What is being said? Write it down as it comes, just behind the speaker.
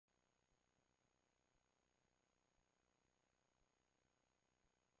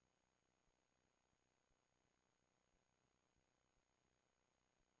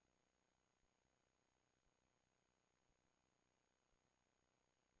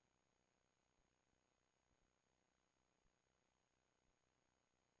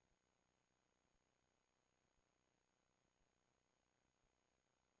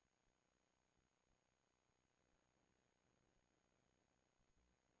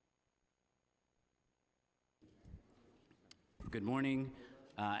Good morning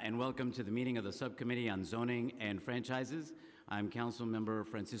and welcome to the meeting of the Subcommittee on Zoning and Franchises. I'm Council Member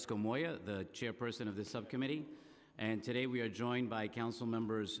Francisco Moya, the chairperson of this subcommittee. And today we are joined by Council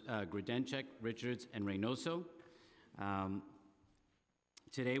Members Grodenchik, Richards, and Reynoso.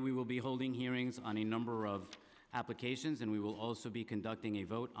 Today we will be holding hearings on a number of applications, and we will also be conducting a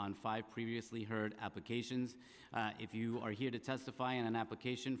vote on 5 previously heard applications. If you are here to testify on an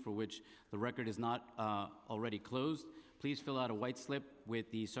application for which the record is not already closed, please fill out a white slip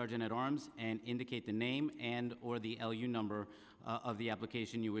with the Sergeant at Arms and indicate the name and or the LU number of the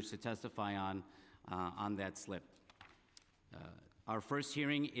application you wish to testify on that slip. Our first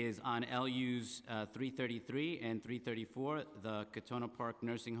hearing is on LUs 333 and 334, the Katona Park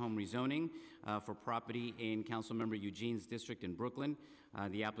Nursing Home rezoning for property in Councilmember Eugene's district in Brooklyn.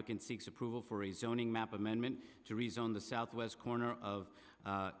 The applicant seeks approval for a zoning map amendment to rezone the southwest corner of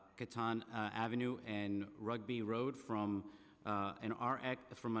Catan Avenue and Rugby Road from an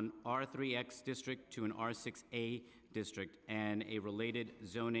R3X district to an R6A district, and a related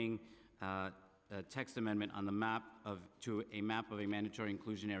zoning text amendment on the map to a map of a mandatory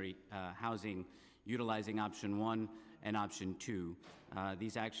inclusionary housing utilizing option 1 and option 2.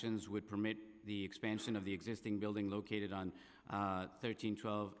 These actions would permit the expansion of the existing building located on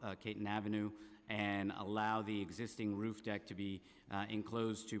 1312 Caton Avenue and allow the existing roof deck to be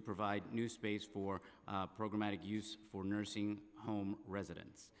enclosed to provide new space for programmatic use for nursing home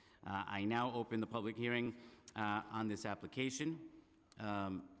residents. I now open the public hearing on this application.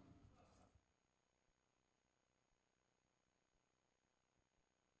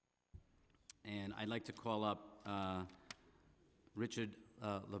 And I'd like to call up Richard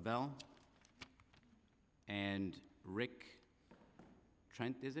Lavelle and Rick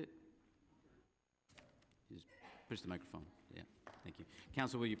Trent, is it? Just push the microphone. Yeah, thank you.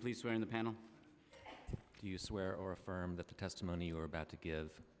 Counsel, will you please swear in the panel? Do you swear or affirm that the testimony you are about to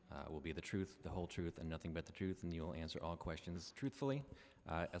give will be the truth, the whole truth, and nothing but the truth, and you will answer all questions truthfully?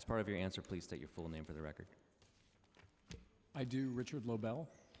 As part of your answer, please state your full name for the record. I do, Richard Lobel.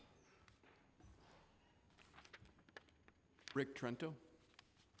 Rick Trento.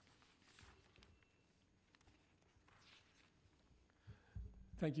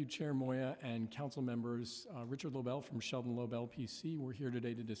 Thank you, Chair Moya and council members. Richard Lobel from Sheldon Lobel PC. We're here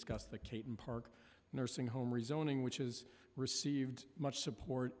today to discuss the Caton Park Nursing Home rezoning, which has received much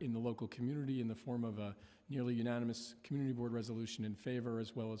support in the local community in the form of a nearly unanimous community board resolution in favor,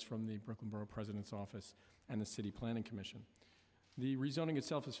 as well as from the Brooklyn Borough President's Office and the City Planning Commission. The rezoning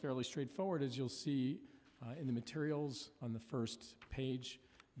itself is fairly straightforward, as you'll see in the materials on the first page.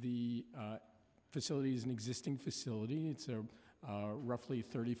 The facility is an existing facility. It's a roughly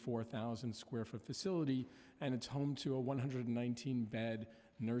 34,000 square foot facility, and it's home to a 119-bed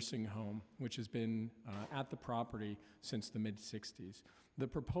nursing home, which has been at the property since the mid-60s. The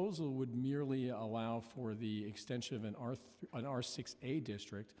proposal would merely allow for the extension of an R6A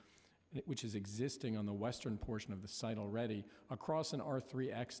district, which is existing on the western portion of the site already, across an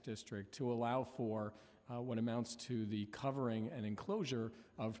R3X district to allow for what amounts to the covering and enclosure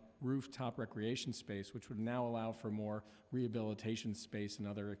of rooftop recreation space, which would now allow for more rehabilitation space and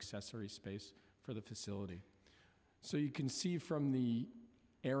other accessory space for the facility. So you can see from the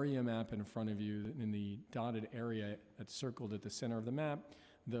area map in front of you, in the dotted area that's circled at the center of the map,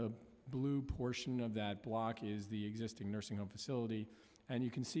 the blue portion of that block is the existing nursing home facility. And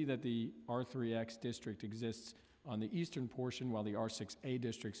you can see that the R3X district exists on the eastern portion, while the R6A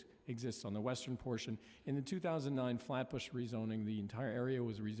district exists on the western portion. In the 2009 Flatbush rezoning, the entire area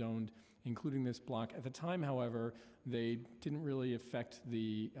was rezoned, including this block. At the time, however, they didn't really affect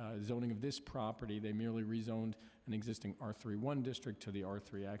the zoning of this property. They merely rezoned an existing R31 district to the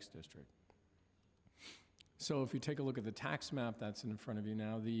R3X district. So if you take a look at the tax map that's in front of you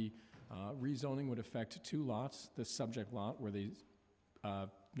now, the rezoning would affect 2 lots, the subject lot where the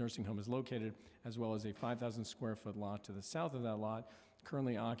nursing home is located, as well as a 5,000 square foot lot to the south of that lot,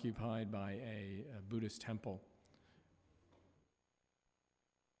 currently occupied by a Buddhist temple.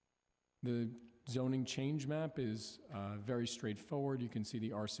 The zoning change map is very straightforward. You can see the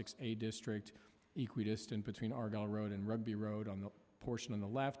R6A district equidistant between Argyle Road and Rugby Road on the portion on the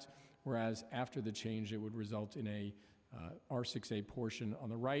left, whereas after the change it would result in a R6A portion on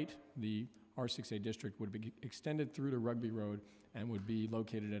the right. The R6A district would be extended through to Rugby Road and would be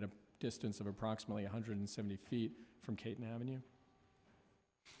located at a distance of approximately 170 feet from Caton Avenue.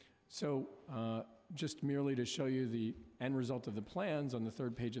 So just merely to show you the end result of the plans, on the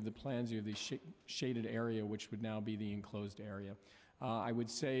third page of the plans you have the shaded area, which would now be the enclosed area. I would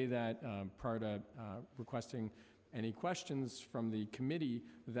say that prior to requesting any questions from the committee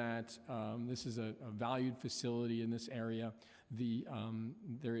that this is a valued facility in this area.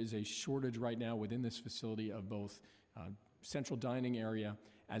 There is a shortage right now within this facility of both central dining area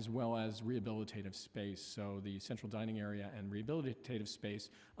as well as rehabilitative space. So the central dining area and rehabilitative space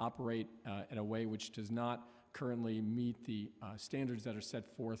operate in a way which does not currently meet the standards that are set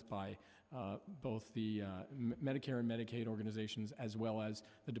forth by both the Medicare and Medicaid organizations as well as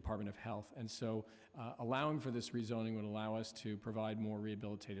the Department of Health. And so allowing for this rezoning would allow us to provide more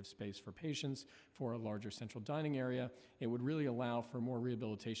rehabilitative space for patients, for a larger central dining area. It would really allow for more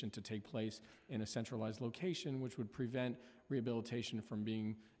rehabilitation to take place in a centralized location, which would prevent rehabilitation from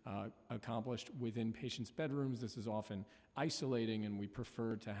being accomplished within patients' bedrooms. This is often isolating, and we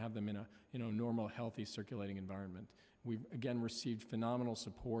prefer to have them in a normal, healthy, circulating environment. We've, again, received phenomenal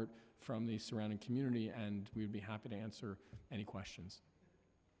support from the surrounding community, and we would be happy to answer any questions.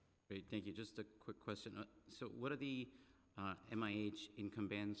 Great, thank you. Just a quick question. So what are the MIH income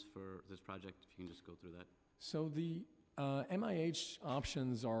bands for this project, if you can just go through that? So the MIH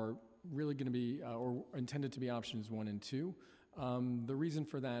options are really going to be, or intended to be options 1 and 2. The reason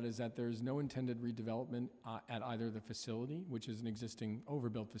for that is that there's no intended redevelopment at either the facility, which is an existing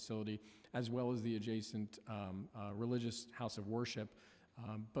overbuilt facility, as well as the adjacent religious house of worship.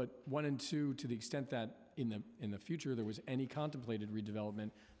 But 1 and 2, to the extent that in the future there was any contemplated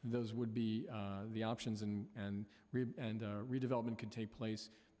redevelopment, those would be the options, and redevelopment could take place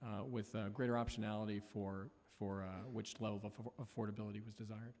with greater optionality for which level of affordability was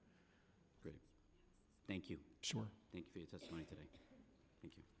desired. Great. Thank you. Sure. Thank you for your testimony today.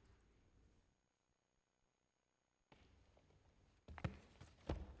 Thank you.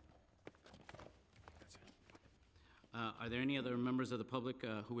 Are there any other members of the public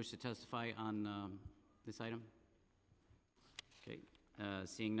who wish to testify on this item? Okay.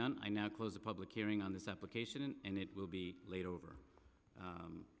 Seeing none, I now close the public hearing on this application, and it will be laid over.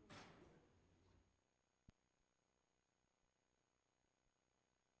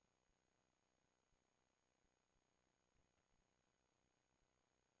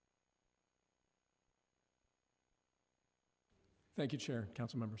 Thank you, Chair,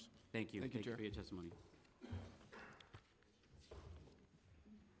 council members. Thank you. Thank you, Thank you Chair. for your testimony.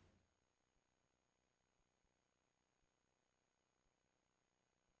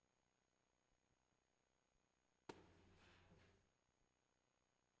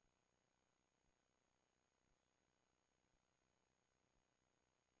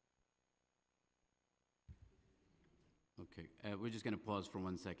 Okay, we're just going to pause for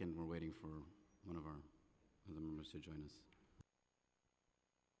 1 second. We're waiting for one of our other members to join us.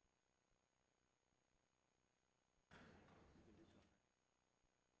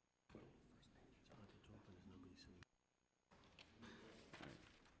 All right.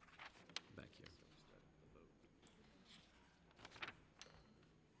 Back here.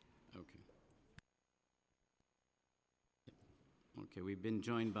 Okay. Okay, we've been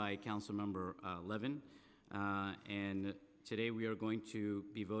joined by Councilmember Levin. And today we are going to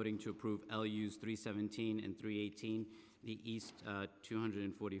be voting to approve LUs 317 and 318, the East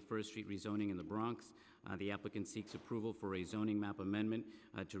 241st Street rezoning in the Bronx. The applicant seeks approval for a zoning map amendment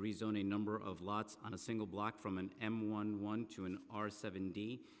to rezone a number of lots on a single block from an M11 to an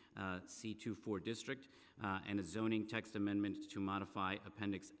R7D C24 district, and a zoning text amendment to modify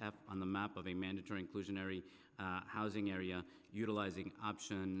Appendix F on the map of a mandatory inclusionary housing area utilizing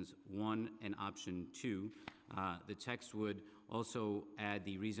options 1 and option 2. The text would also add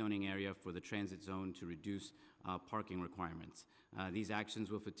the rezoning area for the transit zone to reduce parking requirements. These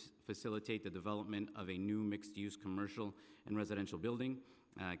actions will facilitate the development of a new mixed-use commercial and residential building.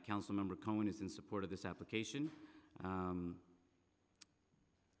 Councilmember Cohen is in support of this application.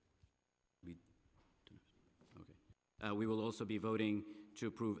 We will also be voting to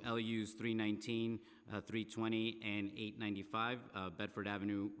approve LUs 319, 320, and 895, Bedford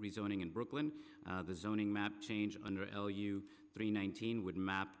Avenue rezoning in Brooklyn. The zoning map change under LU 319 would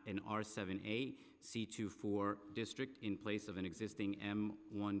map an R7A C24 district in place of an existing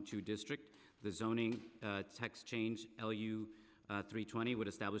M12 district. The zoning text change LU 320 would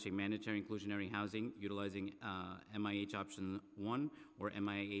establish a mandatory inclusionary housing utilizing MIH option 1 or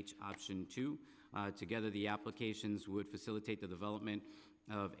MIH option 2. Together, the applications would facilitate the development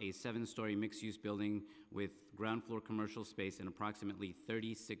of a 7-story mixed-use building with ground floor commercial space and approximately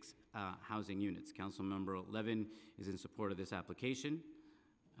 36 housing units. Councilmember Levin is in support of this application.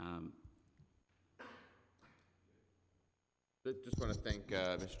 Just want to thank,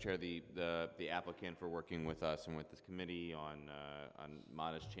 Mr. Chair, the applicant for working with us and with this committee on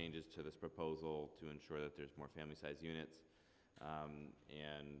modest changes to this proposal to ensure that there's more family-sized units.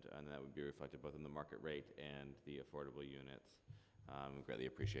 and that would be reflected both in the market rate and the affordable units. We greatly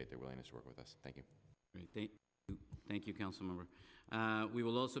appreciate their willingness to work with us. Thank you. Great. Thank you, Councilmember. We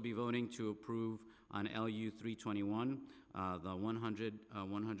will also be voting to approve on LU 321, the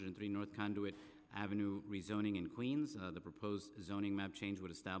 103 North Conduit Avenue rezoning in Queens. The proposed zoning map change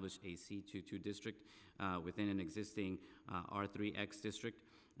would establish a C22 district within an existing R3X district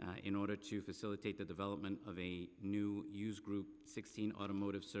in order to facilitate the development of a new Use Group 16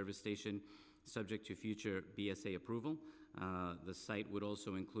 automotive service station subject to future BSA approval. The site would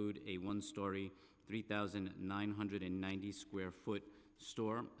also include a one-story, 3,990 square foot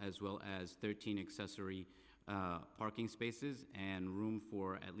store, as well as 13 accessory parking spaces and room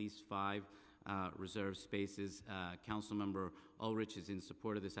for at least 5 reserved spaces. Councilmember Ulrich is in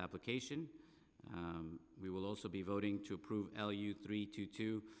support of this application. We will also be voting to approve LU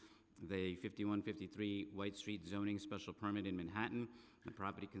 322, the 5153 White Street zoning special permit in Manhattan. The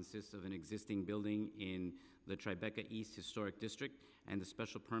property consists of an existing building in the Tribeca East Historic District, and the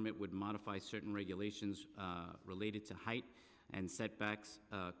special permit would modify certain regulations related to height and setbacks,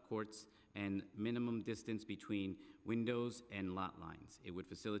 courts, and minimum distance between windows and lot lines. It would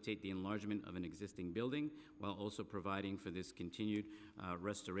facilitate the enlargement of an existing building while also providing for this continued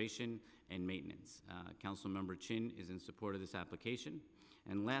restoration and maintenance. Councilmember Chin is in support of this application.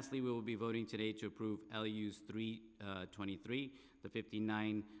 And lastly, we will be voting today to approve LU's 323, the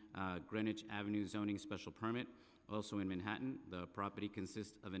 59 Greenwich Avenue zoning special permit, also in Manhattan. The property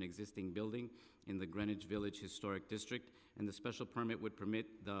consists of an existing building in the Greenwich Village Historic District, and the special permit would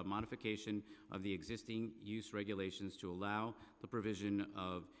permit the modification of the existing use regulations to allow the provision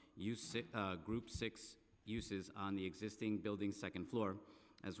of Group 6 uses on the existing building's second floor,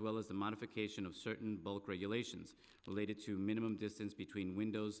 as well as the modification of certain bulk regulations related to minimum distance between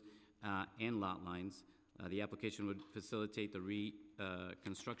windows and lot lines. The application would facilitate the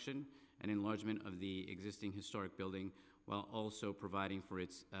reconstruction and enlargement of the existing historic building while also providing for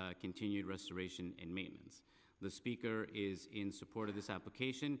its continued restoration and maintenance. The speaker is in support of this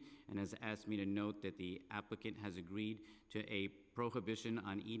application and has asked me to note that the applicant has agreed to a prohibition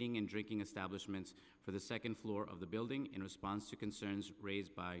on eating and drinking establishments for the second floor of the building in response to concerns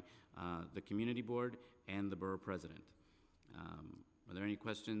raised by the community board and the borough president. Are there any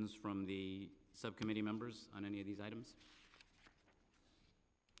questions from the subcommittee members on any of these items?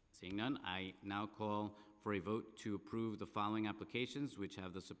 Seeing none, I now call for a vote to approve the following applications, which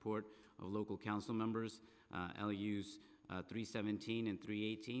have the support of local council members. LUs 317 and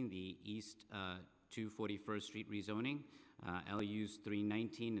 318, the East 241st Street rezoning. LUs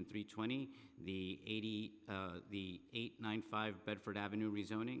 319 and 320, the 895 Bedford Avenue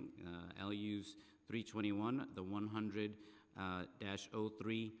rezoning. LUs 321, the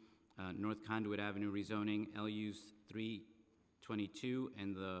 100-03 North Conduit Avenue rezoning. LUs 322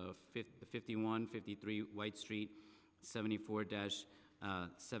 and the 5153 White Street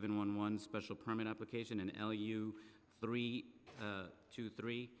 74-711 special permit application, and LU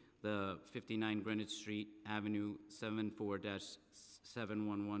 323, the 59 Greenwich Street Avenue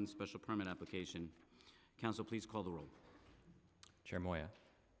 74-711 special permit application. Council, please call the roll. Chair Moya.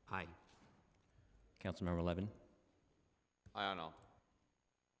 Aye. Councilmember Levin. Aye on all.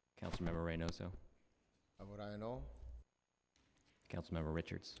 Councilmember Reynoso. I vote aye on all. Councilmember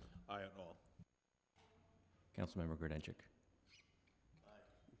Richards. Aye on all. Councilmember Grodenchik.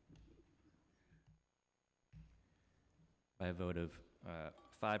 By a vote of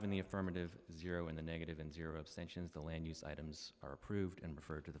 5 in the affirmative, 0 in the negative, and 0 abstentions, the land use items are approved and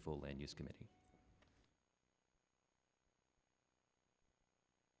referred to the full land use committee.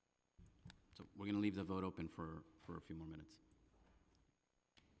 So we're going to leave the vote open for a few more minutes.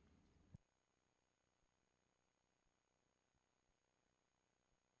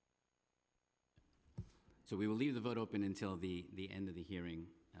 So we will leave the vote open until the end of the hearing,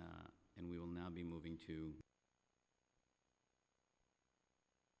 and we will now be moving to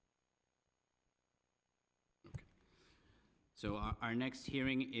So our next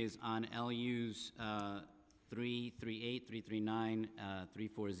hearing is on LUs 338, 339,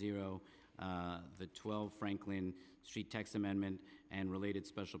 340, the 12 Franklin Street text amendment and related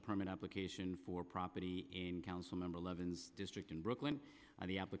special permit application for property in Councilmember Levin's district in Brooklyn.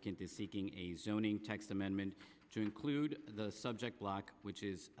 The applicant is seeking a zoning text amendment to include the subject block, which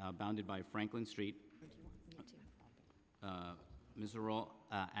is bounded by Franklin Street, Missouri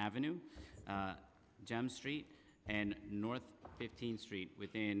Avenue, Gem Street, and North 15th Street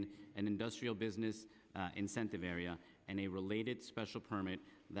within an industrial business incentive area, and a related special permit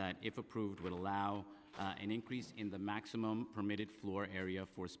that, if approved, would allow an increase in the maximum permitted floor area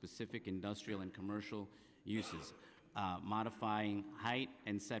for specific industrial and commercial uses. modifying height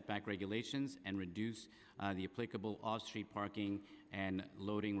and setback regulations and reduce the applicable off-street parking and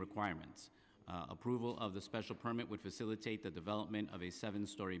loading requirements. Approval of the special permit would facilitate the development of a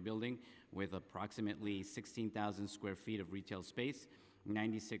 7-story building with approximately 16,000 square feet of retail space,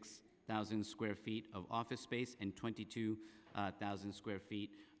 96,000 square feet of office space, and 22,000 square feet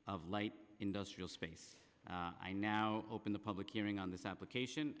of light industrial space. I now open the public hearing on this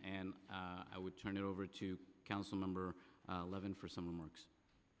application, and I would turn it over to Councilmember Levin for some remarks.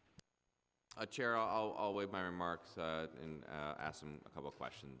 Chair, I'll waive my remarks and ask him a couple of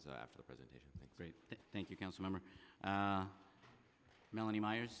questions after the presentation. Thanks. Great. Thank you, Councilmember. Melanie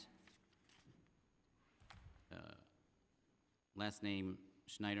Myers. Last name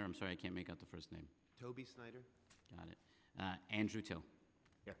Schneider. I'm sorry, I can't make out the first name. Toby Snyder. Got it. Andrew Till.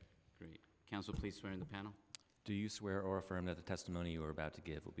 Here. Great. Council, please swear in the panel. Do you swear or affirm that the testimony you are about to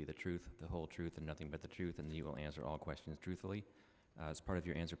give will be the truth, the whole truth, and nothing but the truth, and that you will answer all questions truthfully? As part of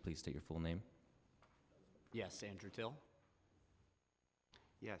your answer, please state your full name. Yes, Andrew Till.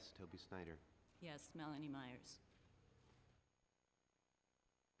 Yes, Toby Snyder. Yes, Melanie Myers.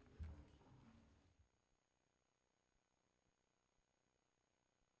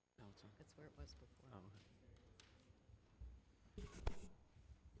 That's where it was before.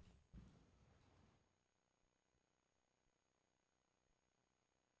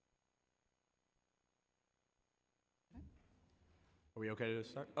 Are we okay to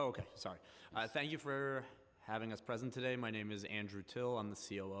start? Oh, okay, sorry. Thank you for having us present today. My name is Andrew Till. I'm the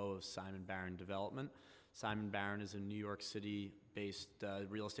COO of Simon Barron Development. Simon Barron is a New York City-based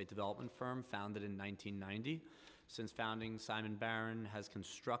real estate development firm founded in 1990. Since founding, Simon Barron has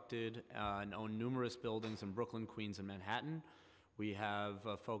constructed and owned numerous buildings in Brooklyn, Queens, and Manhattan. We have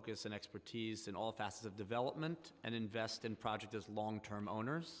focus and expertise in all facets of development and invest in projects as long-term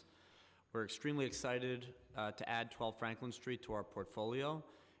owners. We're extremely excited to add 12 Franklin Street to our portfolio.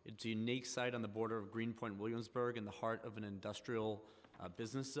 It's a unique site on the border of Greenpoint, Williamsburg, in the heart of an industrial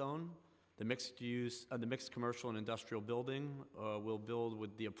business zone. The mixed commercial and industrial building will build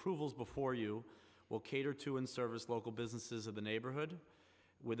with the approvals before you, will cater to and service local businesses of the neighborhood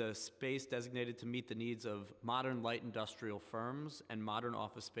with a space designated to meet the needs of modern light industrial firms and modern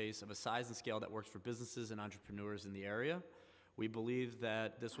office space of a size and scale that works for businesses and entrepreneurs in the area. We believe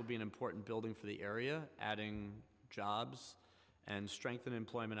that this will be an important building for the area, adding jobs and strengthen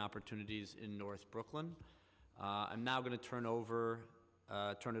employment opportunities in North Brooklyn. I'm now going to turn it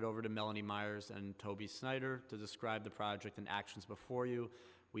over to Melanie Myers and Toby Snyder to describe the project and actions before you.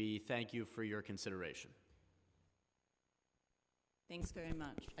 We thank you for your consideration. Thanks very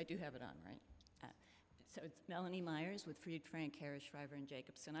much. I do have it on, right? So it's Melanie Myers with Fried, Frank, Harris, Shriver, and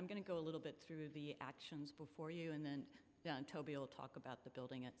Jacobson. I'm going to go a little bit through the actions before you, and then Toby will talk about the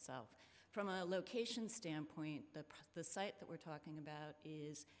building itself. From a location standpoint, the site that we're talking about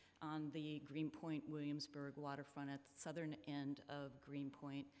is on the Greenpoint, Williamsburg waterfront at the southern end of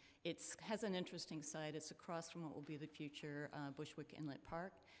Greenpoint. It has an interesting site. It's across from what will be the future Bushwick Inlet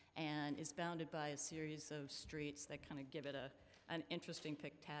Park, and is bounded by a series of streets that kind of give it an interesting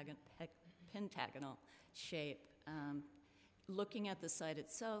pentagonal shape. Looking at the site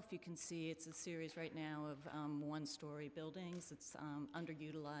itself, you can see it's a series right now of one-story buildings. It's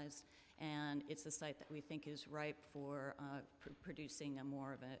underutilized, and it's a site that we think is ripe for producing a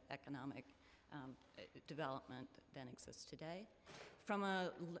more of an economic development than exists today. From an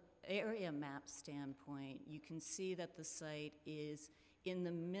area map standpoint, you can see that the site is in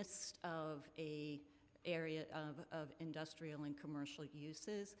the midst of a area of industrial and commercial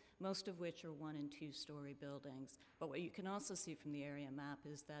uses, most of which are 1- and 2-story buildings. But what you can also see from the area map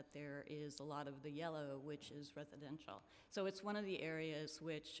is that there is a lot of the yellow, which is residential. So it's one of the areas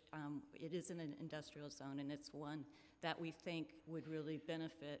which it is in an industrial zone, and it's one that we think would really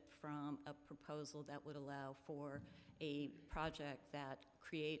benefit from a proposal that would allow for a project that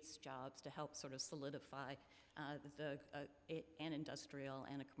creates jobs to help sort of solidify an industrial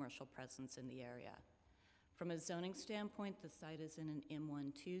and a commercial presence in the area. From a zoning standpoint, the site is in an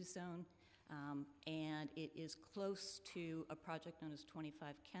M12 zone, and it is close to a project known as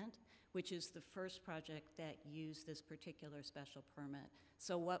 25 Kent, which is the first project that used this particular special permit.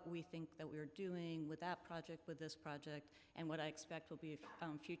 So what we think that we're doing with that project, with this project, and what I expect will be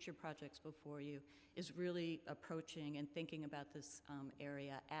future projects before you, is really approaching and thinking about this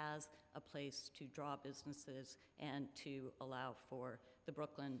area as a place to draw businesses and to allow for the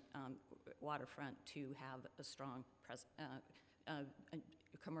Brooklyn waterfront to have a strong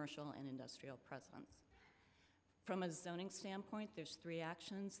commercial and industrial presence. From a zoning standpoint, there's 3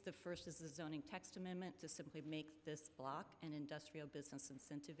 actions. The first is the zoning text amendment to simply make this block an industrial business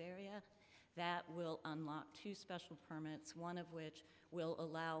incentive area. That will unlock 2 special permits, one of which will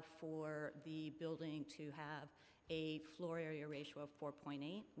allow for the building to have a floor area ratio of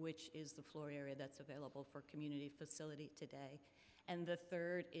 4.8, which is the floor area that's available for community facility today. And the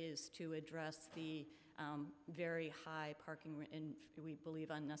third is to address the very high parking, and we believe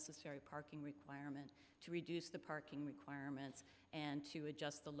unnecessary parking requirement, to reduce the parking requirements and to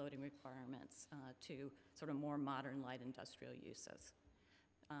adjust the loading requirements to sort of more modern light industrial uses.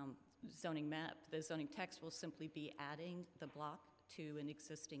 Zoning map, the zoning text will simply be adding the block to an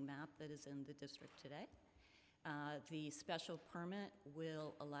existing map that is in the district today. The special permit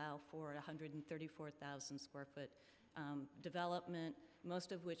will allow for 134,000 square foot development,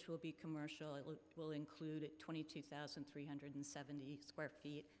 most of which will be commercial. It will include 22,370 square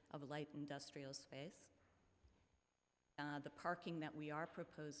feet of light industrial space. The parking that we are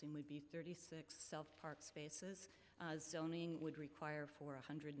proposing would be 36 self-park spaces. Zoning would require for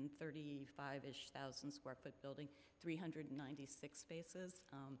 135-ish thousand square foot building, 396 spaces.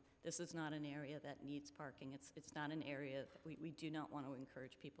 This is not an area that needs parking. It's not an area that we do not want to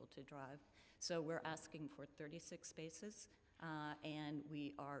encourage people to drive. So we're asking for 36 spaces, and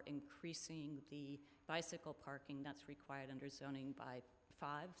we are increasing the bicycle parking that's required under zoning by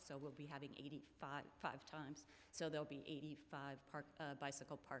 5, so we'll be having 5 times. So there'll be 85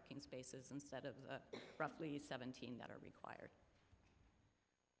 bicycle parking spaces instead of the roughly 17 that are required.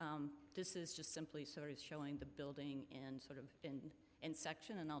 This is just simply sort of showing the building in sort of in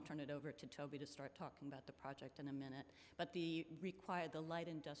section, and I'll turn it over to Toby to start talking about the project in a minute. But the light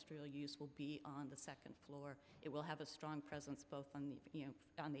industrial use will be on the 2nd floor. It will have a strong presence both on the,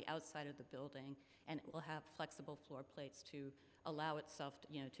 on the outside of the building, and it will have flexible floor plates to allow itself to,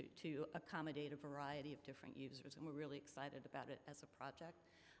 to accommodate a variety of different users, and we're really excited about it as a project.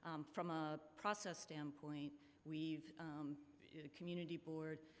 From a process standpoint, the community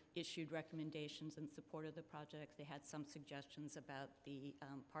board issued recommendations in support of the project. They had some suggestions about the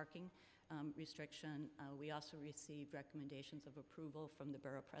parking restriction. We also received recommendations of approval from the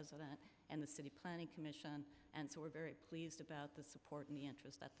borough president and the city planning commission, and so we're very pleased about the support and the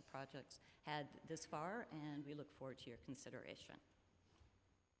interest that the project's had this far, and we look forward to your consideration.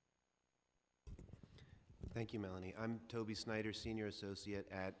 Thank you, Melanie. I'm Toby Snyder, Senior Associate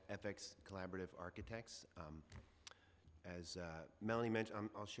at FX Collaborative Architects. As Melanie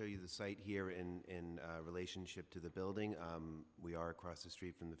mentioned, I'll show you the site here in relationship to the building. We are across the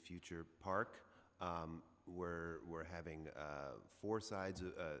street from the future park. We're having 4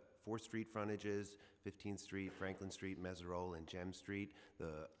 street frontages: 15th Street, Franklin Street, Meserole, and Gem Street.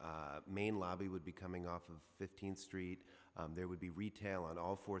 The main lobby would be coming off of 15th Street. There would be retail on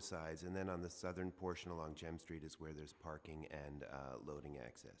all 4 sides, and then on the southern portion along Gem Street is where there's parking and loading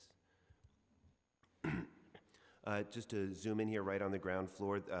access. Just to zoom in here right on the ground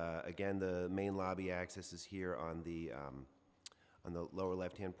floor, again, the main lobby access is here on the lower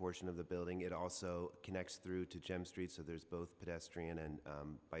left-hand portion of the building. It also connects through to Gem Street, so there's both pedestrian and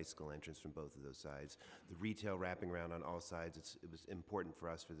bicycle entrance from both of those sides. The retail wrapping around on all sides, it was important for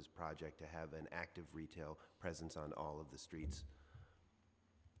us for this project to have an active retail presence on all of the streets.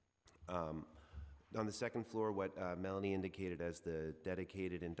 On the 2nd floor, what Melanie indicated as the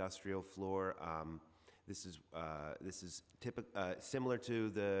dedicated industrial floor, this is similar to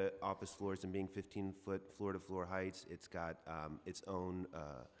the office floors and being 15-foot floor-to-floor heights. It's got its own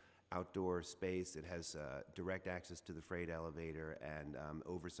outdoor space. It has direct access to the freight elevator and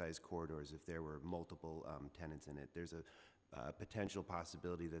oversized corridors if there were multiple tenants in it. There's a potential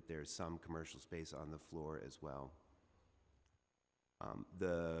possibility that there's some commercial space on the floor as well.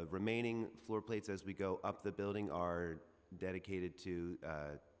 The remaining floor plates as we go up the building are dedicated to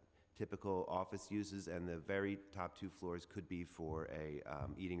typical office uses, and the very top 2 floors could be for a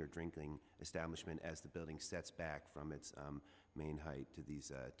eating or drinking establishment as the building sets back from its main height to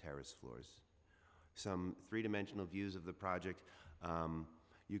these terrace floors. Some 3-dimensional views of the project.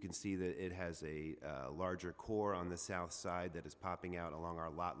 You can see that it has a larger core on the south side that is popping out along our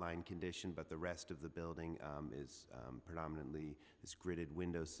lot line condition, but the rest of the building is predominantly this gridded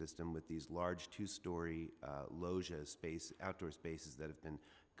window system with these large 2-story loggia outdoor spaces that have been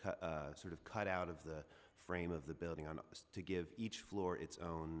sort of cut out of the frame of the building to give each floor its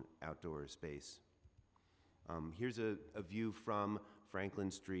own outdoor space. Here's a view from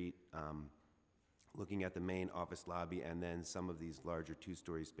Franklin Street, looking at the main office lobby and then some of these larger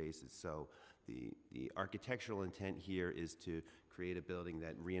 2-story spaces. So the architectural intent here is to create a building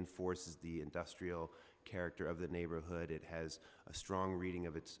that reinforces the industrial character of the neighborhood. It has a strong reading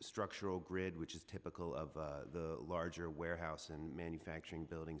of its structural grid, which is typical of the larger warehouse and manufacturing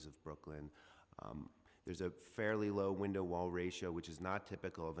buildings of Brooklyn. There's a fairly low window-wall ratio, which is not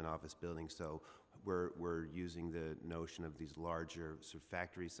typical of an office building, so we're using the notion of these larger, sort of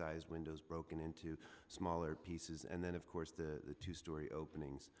factory-sized windows broken into smaller pieces, and then, of course, the two-story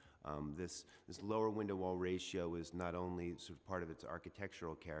openings. This lower window-wall ratio is not only sort of part of its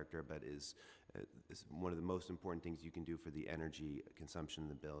architectural character, but is one of the most important things you can do for the energy consumption in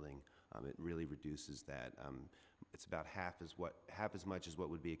the building. It really reduces that. It's about half as much as what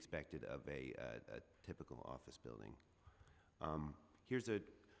would be expected of a typical office building. Here's a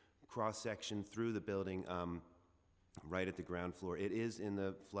cross-section through the building right at the ground floor. It is in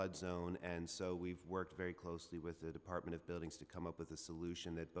the flood zone, and so we've worked very closely with the Department of Buildings to come up with a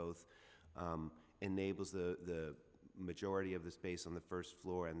solution that both enables the majority of the space on the first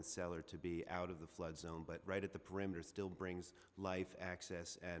floor and the cellar to be out of the flood zone, but right at the perimeter still brings life,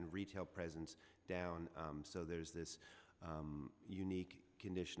 access, and retail presence down. So there's this unique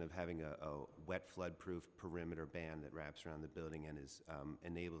condition of having a wet flood-proof perimeter band that wraps around the building and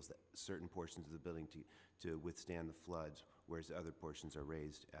enables certain portions of the building to withstand the floods, whereas other portions are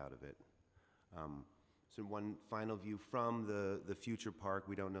raised out of it. So one final view from the future park.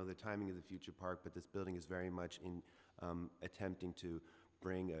 We don't know the timing of the future park, but this building is very much in attempting to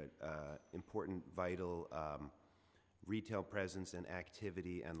bring an important, vital retail presence and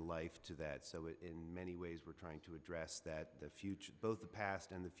activity and life to that. So in many ways, we're trying to address that, the future, both the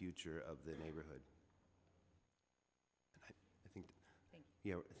past and the future of the neighborhood. And I think, Thank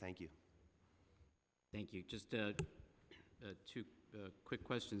you. yeah, thank you. Thank you. Just two quick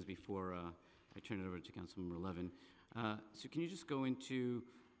questions before I turn it over to Councilmember Levin. So can you just go into,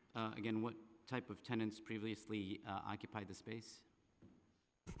 again, what type of tenants previously occupied the space?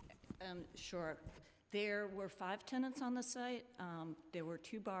 Sure. There were 5 tenants on the site. There were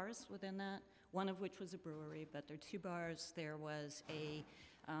 2 bars within that, one of which was a brewery, but there are 2 bars. There was a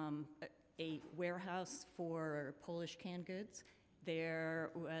warehouse for Polish canned goods.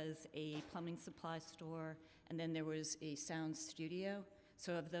 There was a plumbing supply store, and then there was a sound studio.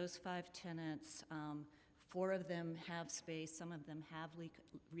 So of those 5 tenants, 4 of them have space, some of them have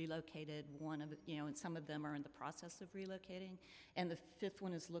relocated, and some of them are in the process of relocating. And the 5th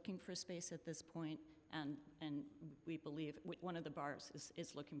one is looking for space at this point, and we believe one of the bars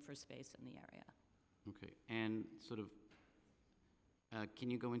is looking for space in the area. Okay, and sort of, can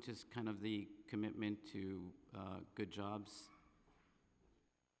you go into kind of the commitment to good jobs?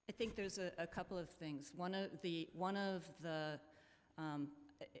 I think there's a couple of things. One of the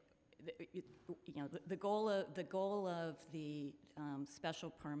goal of the special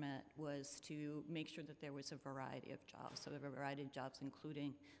permit was to make sure that there was a variety of jobs, so a variety of jobs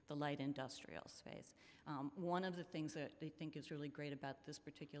including the light industrial space. One of the things that I think is really great about this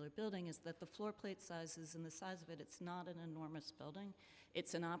particular building is that the floor plate sizes and the size of it, it's not an enormous building.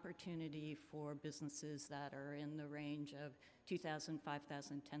 It's an opportunity for businesses that are in the range of 2,000,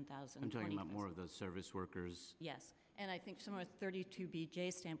 5,000, 10,000, I'm talking 20,000. about more of the service workers. Yes, and I think from a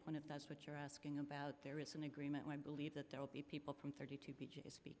 32BJ standpoint, if that's what you're asking about, there is an agreement, and I believe that there will be people from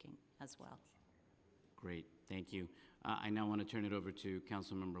 32BJ speaking as well. Great, thank you. I now want to turn it over to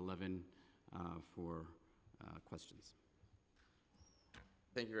Councilmember Levin for questions.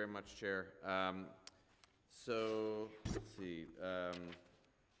 Thank you very much, Chair. So, let's see.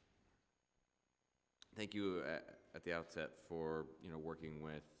 Thank you at the outset for working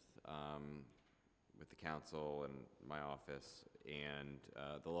with the council and my office and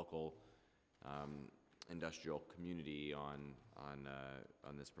the local industrial community on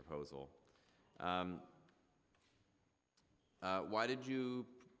this proposal. Why did you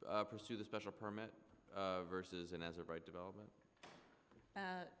pursue the special permit versus an as-of-right development?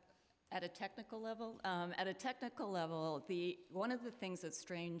 At a technical level, one of the things that's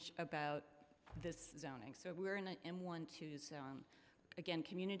strange about this zoning, so we're in an M12 zone. Again,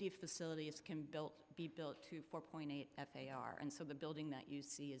 community facilities can be built to 4.8 FAR, and so the building that you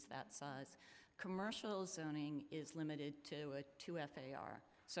see is that size. Commercial zoning is limited to a 2 FAR,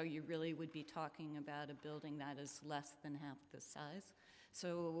 so you really would be talking about a building that is less than half the size.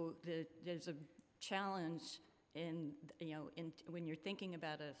 So there's a challenge when you're thinking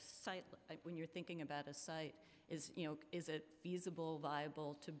about a site. Is it feasible,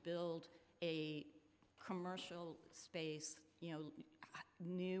 viable to build a commercial space,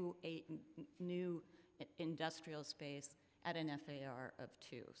 new industrial space at an FAR of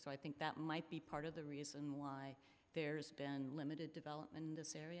 2. So I think that might be part of the reason why there's been limited development in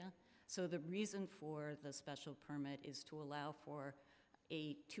this area. So the reason for the special permit is to allow for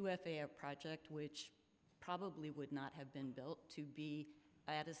a 2 FAR project, which probably would not have been built, to be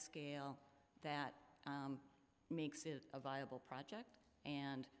at a scale that makes it a viable project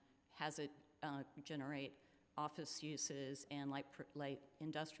and has it generate office uses and light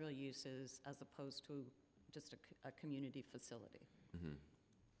industrial uses as opposed to just a community facility.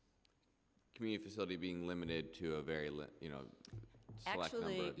 Community facility being limited to a very, select number of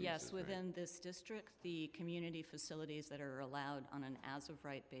Actually, uses, yes, right? within this district, the community facilities that are allowed on an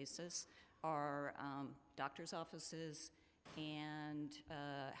as-of-right basis are doctor's offices and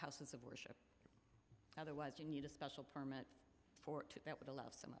houses of worship. Otherwise, you need a special permit that would allow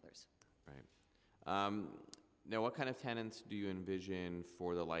some others. Right. Now, what kind of tenants do you envision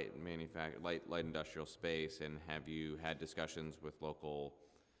for the light industrial space, and have you had discussions with local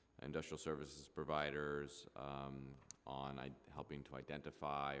industrial services providers on helping to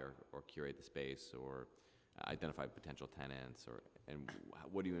identify or curate the space, or identify potential tenants, and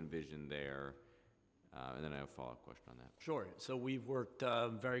what do you envision there? And then I have a follow-up question on that. Sure. So we've worked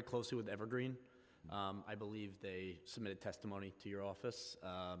very closely with Evergreen. I believe they submitted testimony to your office.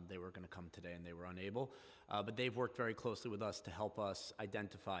 They were going to come today and they were unable. But they've worked very closely with us to help us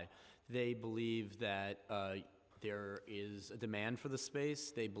identify. They believe that there is a demand for the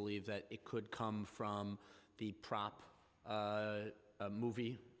space. They believe that it could come from the prop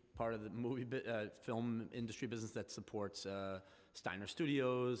movie, part of the film industry business that supports Steiner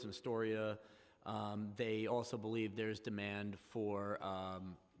Studios and Astoria. They also believe there's demand for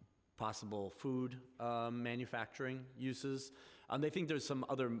possible food manufacturing uses. They think there's some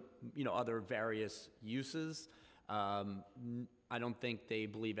other various uses. I don't think they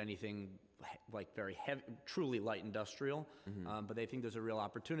believe anything like very heavy, truly light industrial, but they think there's a real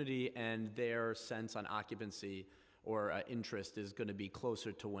opportunity, and their sense on occupancy or interest is going to be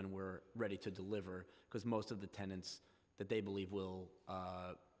closer to when we're ready to deliver, because most of the tenants that they believe will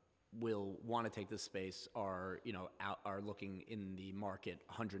want to take this space are looking in the market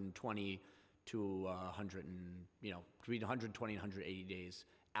 120 to 100 and between 120 and 180 days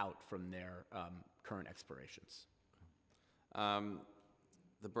out from their current expirations.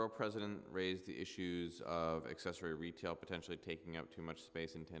 The borough president raised the issues of accessory retail potentially taking up too much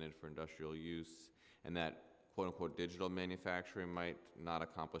space intended for industrial use, and that quote-unquote digital manufacturing might not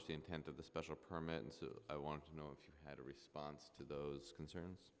accomplish the intent of the special permit. And so I wanted to know if you had a response to those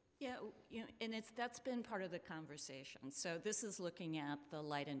concerns. Yeah, and that's been part of the conversation. So this is looking at the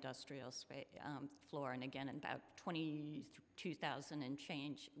light industrial floor, and again, about 22,000 and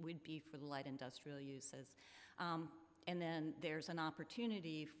change would be for the light industrial uses. And then there's an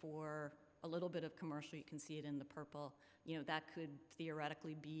opportunity for a little bit of commercial. You can see it in the purple. That could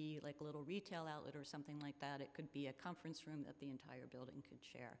theoretically be like a little retail outlet or something like that. It could be a conference room that the entire building could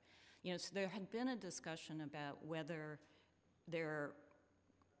share. So there had been a discussion about whether there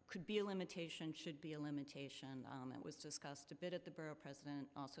could be a limitation, should be a limitation. It was discussed a bit at the borough president,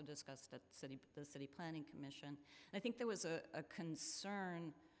 also discussed at the City Planning Commission. And I think there was a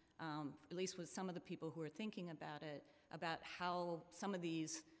concern, at least with some of the people who were thinking about it, about how some of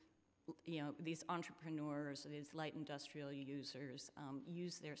these entrepreneurs, these light industrial users,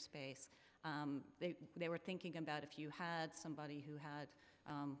 use their space. They were thinking about if you had somebody who had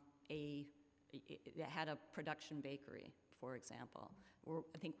a production bakery, for example.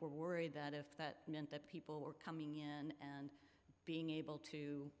 I think we're worried that if that meant that people were coming in and being able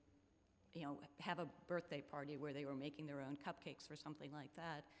to, have a birthday party where they were making their own cupcakes or something like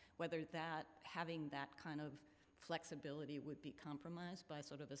that, whether having that kind of flexibility would be compromised by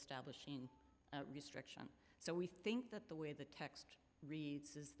sort of establishing restriction. So we think that the way the text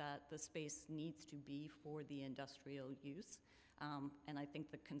reads is that the space needs to be for the industrial use. And I think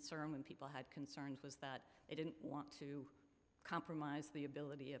the concern, when people had concerns, was that they didn't want to compromise the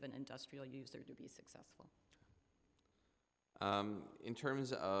ability of an industrial user to be successful. In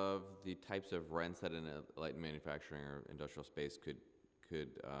terms of the types of rents that a light manufacturing or industrial space could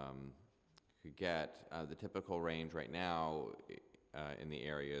get, the typical range right now in the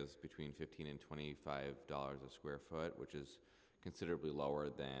area is between $15 and $25 a square foot, which is considerably lower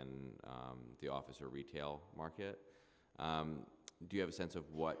than the office or retail market. Do you have a sense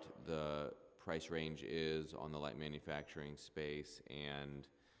of what the price range is on the light manufacturing space, and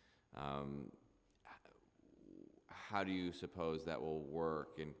how do you suppose that will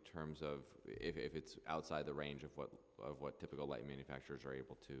work in terms of if it's outside the range of what typical light manufacturers are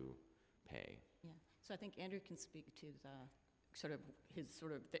able to pay? Yeah, so I think Andrew can speak to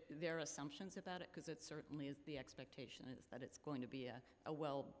their assumptions about it, because it certainly is, the expectation is that it's going to be a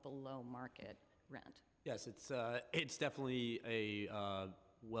well below market rent. Yes, it's definitely a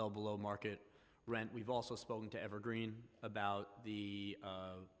well below market rent. We've also spoken to Evergreen about the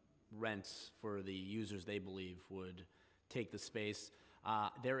rents for the users they believe would take the space.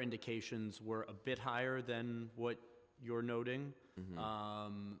 Their indications were a bit higher than what you're noting.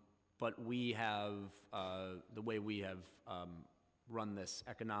 But we have, the way we have run this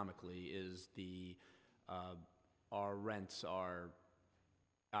economically is our rents are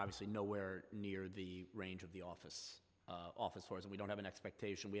obviously nowhere near the range of the office floors, and we don't have an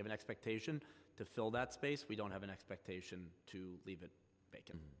expectation. We have an expectation to fill that space. We don't have an expectation to leave it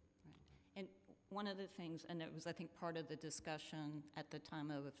vacant. Right. And one of the things, and it was, I think, part of the discussion at the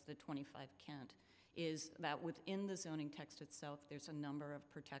time of the 25 Kent, is that within the zoning text itself, there's a number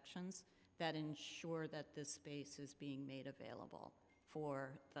of protections that ensure that this space is being made available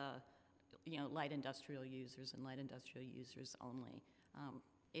for the, light industrial users and light industrial users only.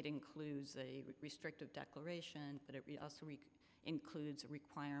 It includes a restrictive declaration, but it also includes a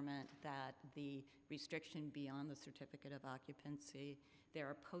requirement that the restriction beyond the certificate of occupancy. There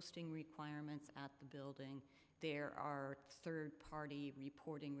are posting requirements at the building. There are third-party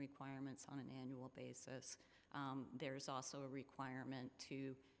reporting requirements on an annual basis. There's also a requirement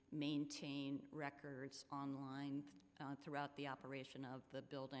to maintain records online throughout the operation of the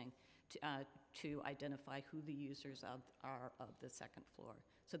building to identify who the users are of the second floor.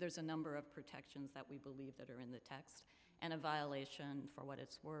 So there's a number of protections that we believe that are in the text, and a violation, for what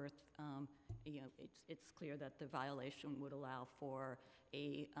it's worth, it's clear that the violation would allow for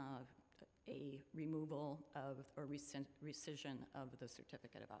a removal of or rescission of the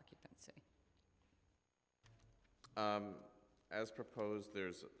certificate of occupancy. As proposed,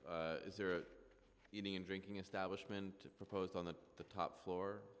 is there a eating and drinking establishment proposed on the top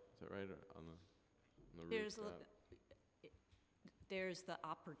floor? Is that right? Or on the rooftop? There's the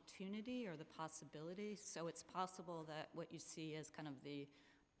opportunity or the possibility. So it's possible that what you see as kind of the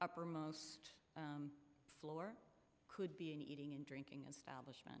uppermost floor could be an eating and drinking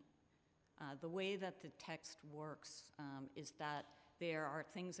establishment. The way that the text works is that there are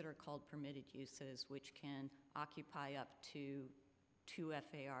things that are called permitted uses, which can occupy up to 2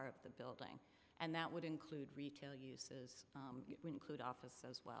 FAR of the building. And that would include retail uses, it would include office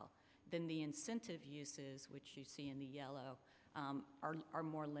as well. Then the incentive uses, which you see in the yellow, are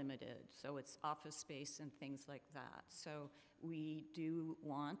more limited. So it's office space and things like that. So we do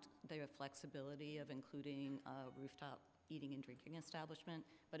want the flexibility of including a rooftop eating and drinking establishment,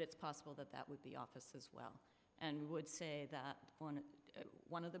 but it's possible that that would be office as well. And we would say that one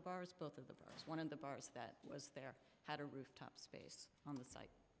of the bars, both of the bars, one of the bars that was there had a rooftop space on the site.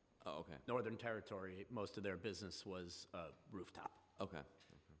 Oh, okay. Northern Territory, most of their business was rooftop. Okay.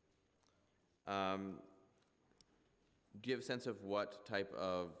 Do you have a sense of what type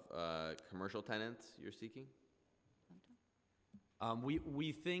of commercial tenants you're seeking?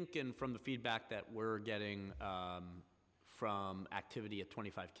 We think, and from the feedback that we're getting from activity at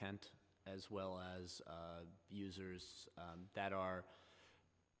 25 Kent, as well as users that are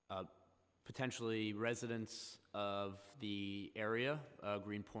potentially residents of the area,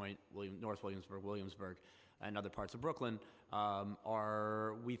 Greenpoint, North Williamsburg, and other parts of Brooklyn,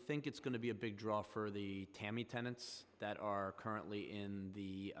 we think it's going to be a big draw for the TAMI tenants that are currently in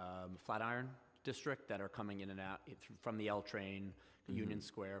the Flatiron district that are coming in and out from the L train, Union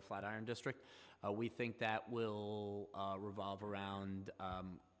Square, Flatiron district. We think that will revolve around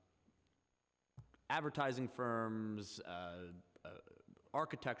advertising firms,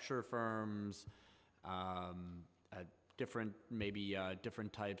 architecture firms, different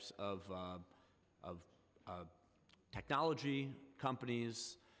types of technology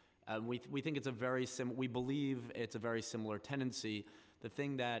companies. We think it's we believe it's a very similar tendency. The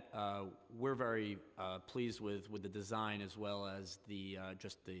thing that we're very pleased with the design, as well as the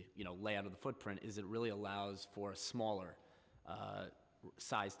just the layout of the footprint, is it really allows for a smaller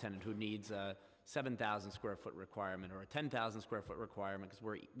size tenant who needs a 7,000 square foot requirement or a 10,000 square foot requirement,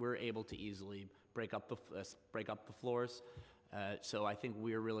 because we're able to easily break up the floors. So I think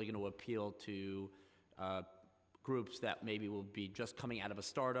we're really going to appeal to groups that maybe will be just coming out of a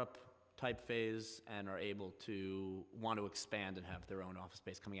startup type phase and are able to want to expand and have their own office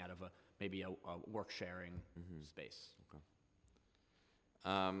space coming out of maybe a work sharing space.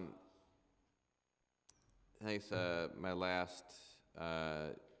 Okay. Thanks. My last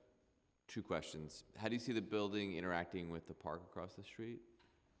 2 questions. How do you see the building interacting with the park across the street?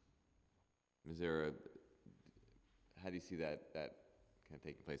 How do you see that kind of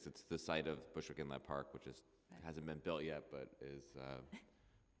taking place? It's the site of Bushwick Inlet Park, which hasn't been built yet, but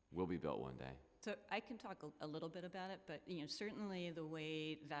will be built one day. So I can talk a little bit about it, but certainly the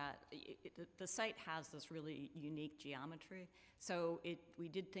way that the site has this really unique geometry. So we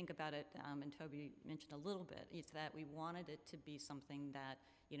did think about it, and Toby mentioned a little bit, is that we wanted it to be something that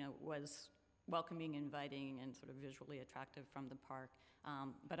was welcoming, inviting, and sort of visually attractive from the park,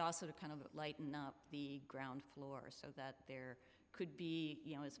 but also to kind of lighten up the ground floor so that there could be,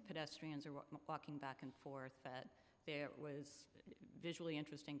 as pedestrians are walking back and forth, that there was visually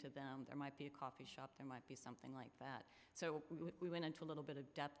interesting to them. There might be a coffee shop, there might be something like that. So we went into a little bit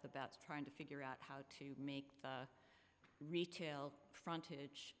of depth about trying to figure out how to make the retail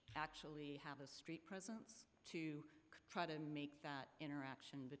frontage actually have a street presence to try to make that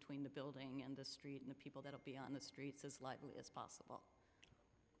interaction between the building and the street and the people that'll be on the streets as lively as possible.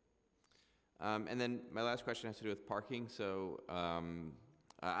 And then my last question has to do with parking. So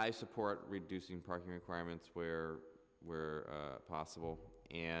I support reducing parking requirements where possible,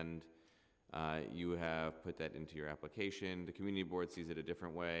 and you have put that into your application. The community board sees it a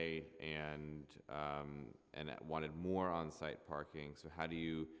different way, and wanted more on-site parking. So how did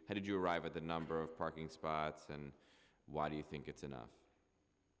you arrive at the number of parking spots, and why do you think it's enough?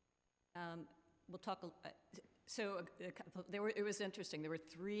 We'll talk. It was interesting. There were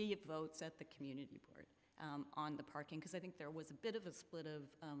 3 votes at the community board on the parking, because I think there was a bit of a split of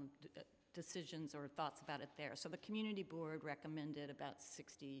decisions or thoughts about it there. So the community board recommended about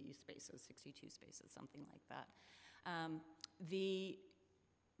 60 spaces, 62 spaces, something like that. The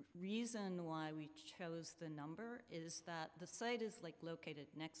reason why we chose the number is that the site is located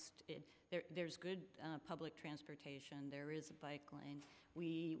next, there's good public transportation, there is a bike lane.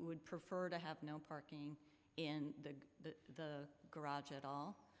 We would prefer to have no parking in the garage at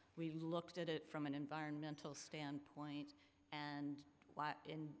all. We looked at it from an environmental standpoint and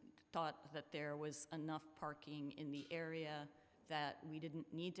thought that there was enough parking in the area that we didn't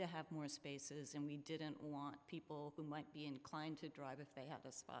need to have more spaces, and we didn't want people who might be inclined to drive, if they had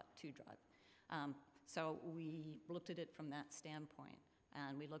a spot, to drive. So we looked at it from that standpoint,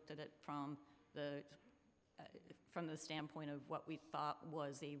 and we looked at it from the standpoint of what we thought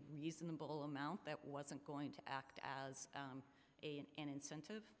was a reasonable amount that wasn't going to act as an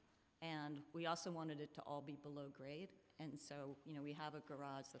incentive. And we also wanted it to all be below grade. And so, we have a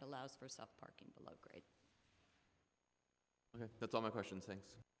garage that allows for self-parking below grade. Okay, that's all my questions.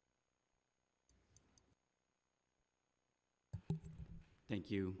 Thanks.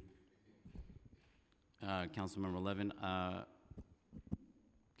 Thank you. Councilmember Levin.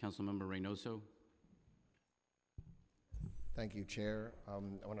 Councilmember Reynoso. Thank you, Chair. I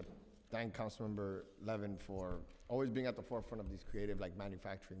want to thank Councilmember Levin for always being at the forefront of these creative,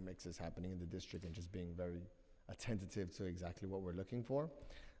 manufacturing mixes happening in the district, and just being very attentive to exactly what we're looking for.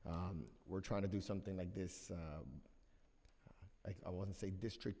 We're trying to do something like this, I wouldn't say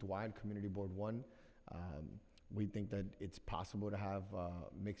district-wide, Community Board 1. We think that it's possible to have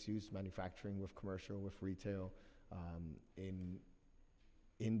mixed-use manufacturing with commercial, with retail in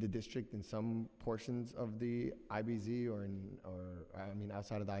the district, in some portions of the IBZ, or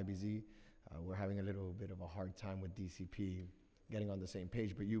outside of the IBZ. We're having a little bit of a hard time with DCP getting on the same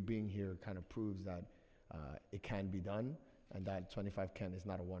page, but you being here kind of proves that it can be done, and that 25 Kent is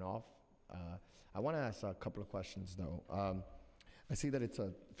not a one-off. I want to ask a couple of questions, though. I see that it's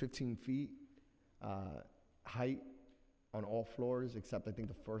a 15 feet height on all floors, except I think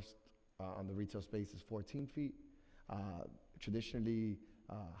the first on the retail space is 14 feet. Traditionally,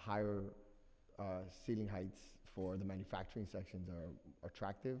 higher ceiling heights for the manufacturing sections are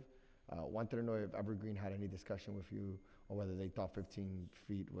attractive. Wanted to know if Evergreen had any discussion with you, or whether they thought 15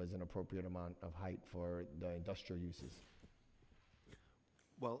 feet was an appropriate amount of height for the industrial uses.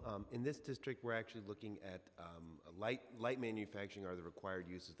 Well, in this district, we're actually looking at light manufacturing are the required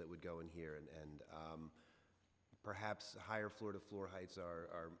uses that would go in here, and perhaps higher floor-to-floor heights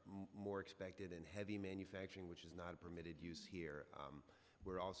are more expected, and heavy manufacturing, which is not a permitted use here.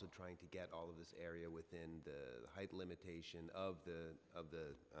 We're also trying to get all of this area within the height limitation of the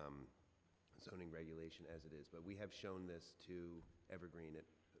zoning regulation as it is. But we have shown this to Evergreen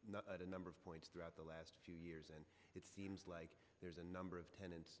at a number of points throughout the last few years, and it seems like there's a number of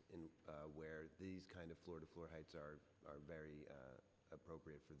tenants where these kind of floor-to-floor heights are very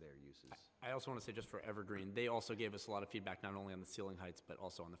appropriate for their uses. I also want to say, just for Evergreen, they also gave us a lot of feedback, not only on the ceiling heights, but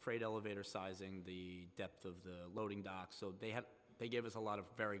also on the freight elevator sizing, the depth of the loading dock. So they gave us a lot of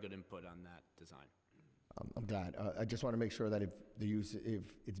very good input on that design. I'm glad. I just want to make sure that if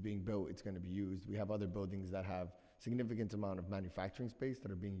it's being built, it's going to be used. We have other buildings that have significant amount of manufacturing space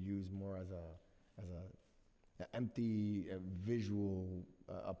that are being used more as a empty,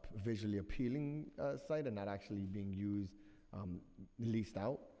 visually appealing site, and not actually being used, leased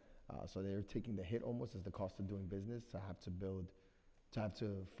out. So they're taking the hit almost as the cost of doing business to have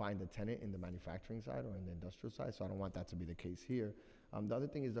to find a tenant in the manufacturing side or in the industrial side. So I don't want that to be the case here. The other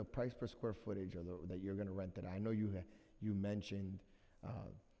thing is the price per square footage that you're going to rent it. I know you mentioned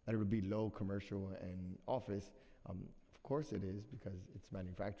that it would be low commercial and office. Of course it is, because it's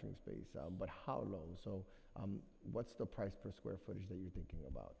manufacturing space, but how low? So What's the price per square footage that you're thinking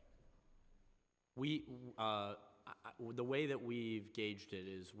about? The way that we've gauged it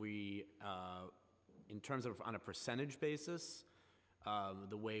is in terms of on a percentage basis,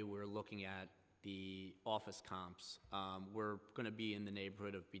 the way we're looking at the office comps, we're going to be in the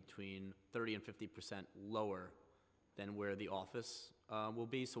neighborhood of between 30 and 50% lower than where the office will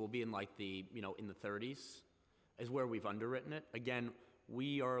be. So we'll be in like in the 30s is where we've underwritten it. Again,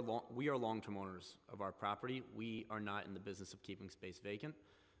 we are long-term owners of our property. We are not in the business of keeping space vacant.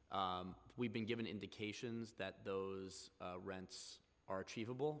 We've been given indications that those rents are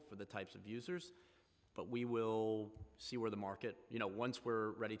achievable for the types of users, but we will see where the market, once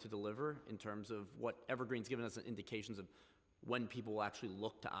we're ready to deliver in terms of what Evergreen's given us indications of when people will actually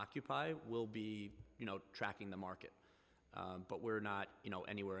look to occupy, we'll be, tracking the market. But we're not,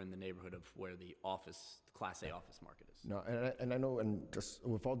 anywhere in the neighborhood of where the Class A office market is. No, and I know, and just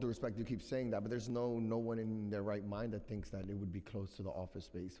with all due respect, you keep saying that, but there's no one in their right mind that thinks that it would be close to the office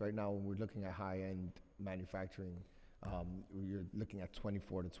space. Right now, when we're looking at high-end manufacturing, you're looking at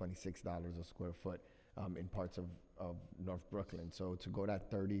 $24 to $26 a square foot in parts of North Brooklyn. So to go to that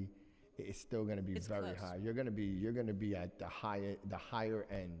 30, it's still going to be very high. You're going to be at the higher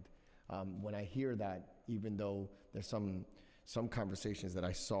end. When I hear that, even though there's some conversations that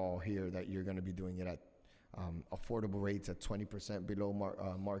I saw here that you're going to be doing it at affordable rates at 20% below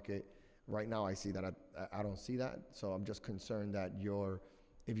market. Right now, I see that I don't see that. So I'm just concerned that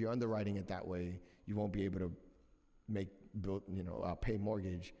if you're underwriting it that way, you won't be able to pay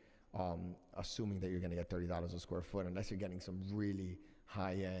mortgage, assuming that you're going to get $30 a square foot, unless you're getting some really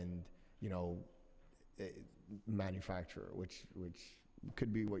high-end, manufacturer, which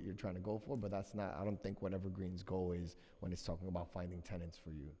could be what you're trying to go for, but that's not, I don't think what Evergreen's goal is when it's talking about finding tenants for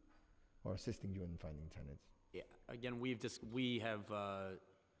you or assisting you in finding tenants. Yeah, again, we have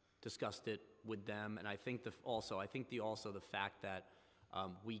discussed it with them, and I think the fact that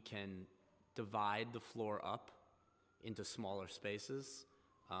we can divide the floor up into smaller spaces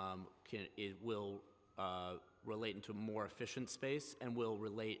it will relate into more efficient space and will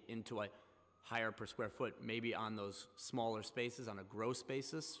relate into a higher per square foot, maybe on those smaller spaces on a gross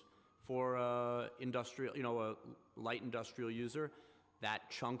basis for industrial, a light industrial user.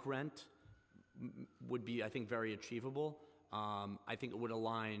 That chunk rent would be, I think, very achievable. I think it would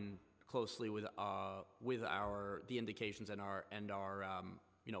align closely with the indications and our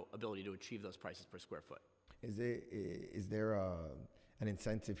ability to achieve those prices per square foot. Is there an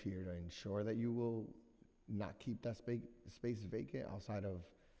incentive here to ensure that you will not keep that space vacant outside of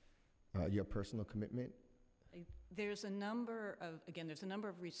your personal commitment? There's a number of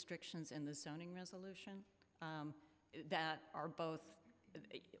restrictions in the zoning resolution that are both,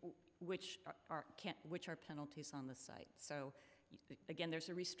 which are penalties on the site. So again, there's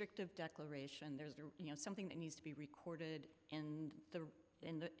a restrictive declaration. There's something that needs to be recorded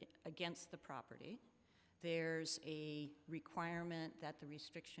against the property. There's a requirement that the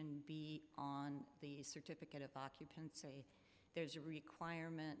restriction be on the certificate of occupancy. There's a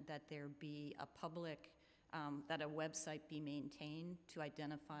requirement that there be that a website be maintained to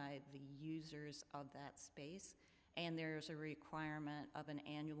identify the users of that space. And there's a requirement of an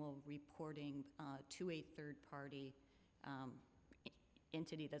annual reporting to a third-party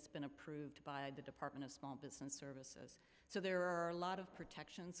entity that's been approved by the Department of Small Business Services. So there are a lot of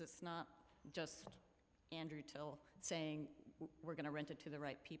protections. It's not just Andrew Till saying we're going to rent it to the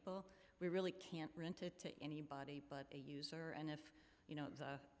right people. We really can't rent it to anybody but a user. And if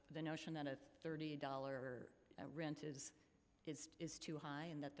the notion that a $30 rent is too high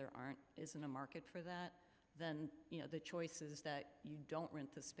and that there isn't a market for that, then the choice is that you don't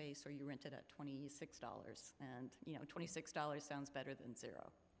rent the space or you rent it at $26. And $26 sounds better than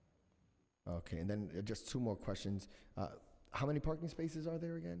zero. Okay, and then just two more questions. How many parking spaces are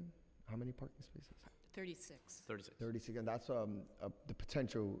there again? How many parking spaces? 36. 36, and that's the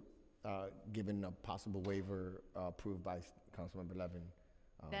potential, given a possible waiver approved by Councilmember Levin.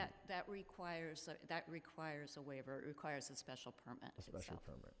 That requires a waiver. It requires a special permit. A special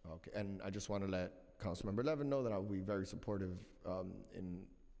permit. Okay, and I just want to let Councilmember Levin know that I'll be very supportive in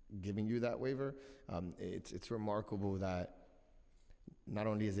giving you that waiver. It's remarkable that not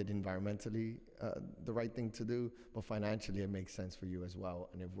only is it environmentally the right thing to do, but financially it makes sense for you as well.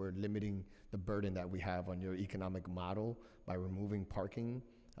 And if we're limiting the burden that we have on your economic model by removing parking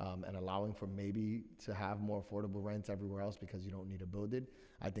and allowing for maybe to have more affordable rents everywhere else because you don't need to build it,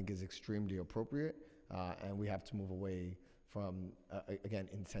 I think is extremely appropriate. And we have to move away from, again,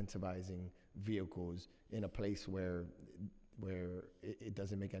 incentivizing vehicles in a place where where it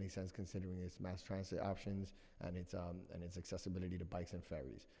doesn't make any sense considering its mass transit options and its accessibility to bikes and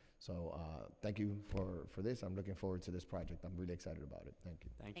ferries. So thank you for this. I'm looking forward to this project. I'm really excited about it. Thank you.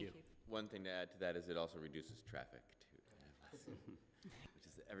 Thank you. One thing to add to that is it also reduces traffic too, which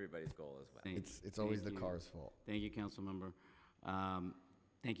is everybody's goal as well. It's always the you. car's fault. Thank you, Councilmember.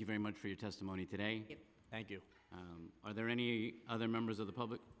 Thank you very much for your testimony today. Thank you. Are there any other members of the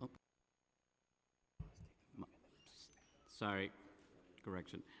public? Oh. Sorry,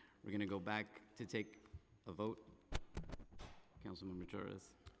 correction. We're going to go back to take a vote. Councilmember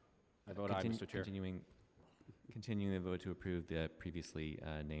Torres. I vote aye, Mr. Chair. Continuing the vote to approve the previously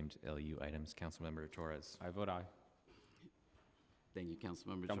named LU items, Councilmember Torres. I vote aye. Thank you,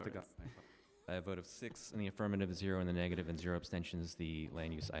 Councilmember Jump the Torres. gun. By a vote of 6 in the affirmative, 0 in the negative, and 0 abstentions, the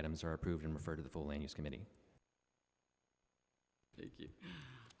land use items are approved and referred to the full land use committee. Thank you.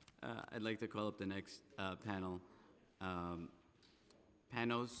 I'd like to call up the next panel.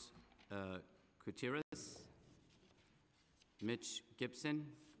 Panos Gutierrez, Mitch Gibson,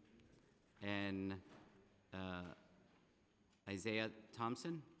 and Isaiah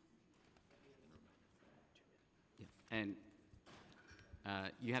Thompson. Yeah. And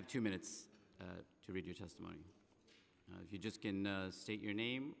you have 2 minutes to read your testimony. If you just can state your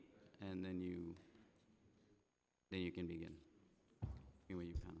name, and then you can begin. Anyway,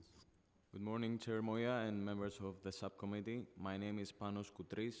 you, Panos. Good morning, Chair Moya and members of the subcommittee. My name is Panos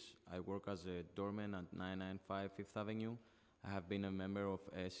Koutris. I work as a doorman at 995 Fifth Avenue. I have been a member of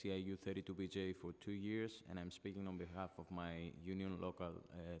CIU 32BJ for 2 years, and I'm speaking on behalf of my union local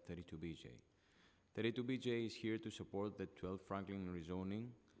 32BJ. 32BJ is here to support the 12 Franklin rezoning.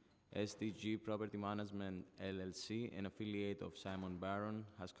 SDG Property Management LLC, an affiliate of Simon Barron,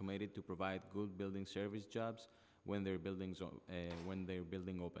 has committed to provide good building service jobs when their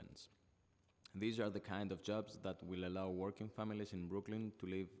building opens. These are the kind of jobs that will allow working families in Brooklyn to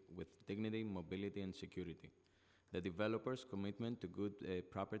live with dignity, mobility, and security. The developer's commitment to good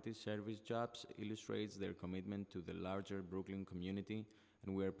property service jobs illustrates their commitment to the larger Brooklyn community,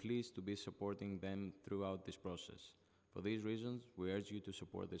 and we are pleased to be supporting them throughout this process. For these reasons, we urge you to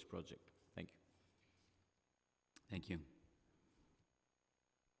support this project. Thank you. Thank you.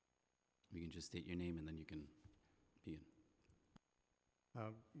 You can just state your name and then you can begin.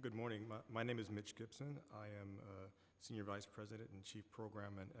 Good morning. My name is Mitch Gibson. I am Senior Vice President and Chief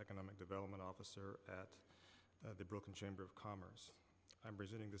Program and Economic Development Officer at the Brooklyn Chamber of Commerce. I'm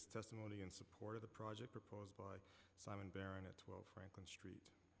presenting this testimony in support of the project proposed by Simon Barron at 12 Franklin Street.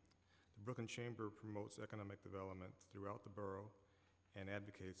 The Brooklyn Chamber promotes economic development throughout the borough and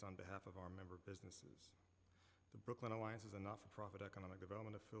advocates on behalf of our member businesses. The Brooklyn Alliance is a not-for-profit economic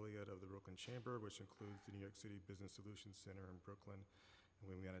development affiliate of the Brooklyn Chamber, which includes the New York City Business Solutions Center in Brooklyn, and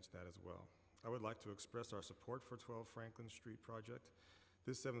we manage that as well. I would like to express our support for 12 Franklin Street project.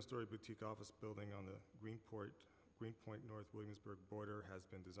 This 7-story boutique office building on the Greenpoint North Williamsburg border has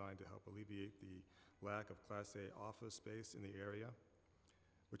been designed to help alleviate the lack of Class A office space in the area,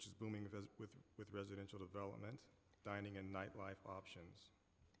 which is booming with residential development, dining, and nightlife options.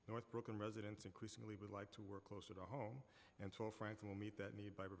 North Brooklyn residents increasingly would like to work closer to home, and 12 Franklin will meet that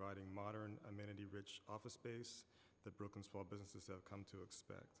need by providing modern, amenity-rich office space that Brooklyn small businesses have come to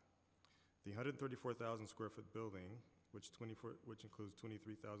expect. The 134,000 square foot building, which includes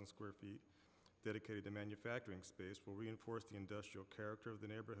 23,000 square feet dedicated to manufacturing space, will reinforce the industrial character of the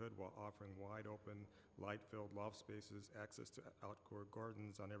neighborhood while offering wide open, light-filled loft spaces, access to outdoor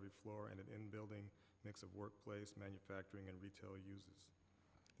gardens on every floor, and an in-building mix of workplace, manufacturing, and retail uses.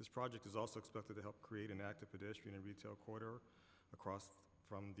 This project is also expected to help create an active pedestrian and retail corridor across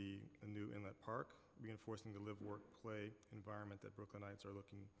from the new Inlet Park, reinforcing the live, work, play environment that Brooklynites are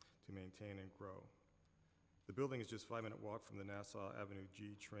looking to maintain and grow. The building is just a 5-minute walk from the Nassau Avenue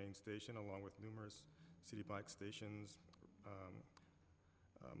G train station, along with numerous city bike stations,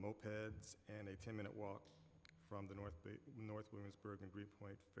 mopeds, and a 10-minute walk from the North Williamsburg and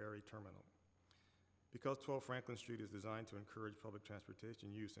Greenpoint Ferry Terminal. Because 12 Franklin Street is designed to encourage public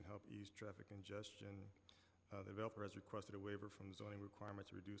transportation use and help ease traffic congestion, the developer has requested a waiver from the zoning requirement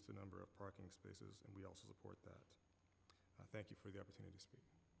to reduce the number of parking spaces, and we also support that. Thank you for the opportunity to speak.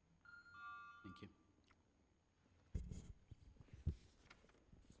 Thank you.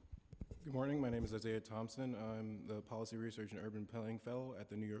 Good morning. My name is Isaiah Thompson. I'm the Policy Research and Urban Planning Fellow at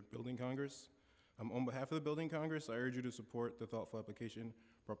the New York Building Congress. On behalf of the Building Congress, I urge you to support the thoughtful application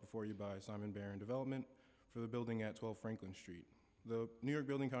brought before you by Simon Barron Development for the building at 12 Franklin Street. The New York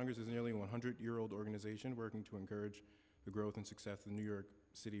Building Congress is a nearly 100-year-old organization working to encourage the growth and success of the New York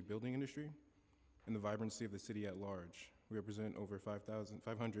City building industry and the vibrancy of the city at large. We represent over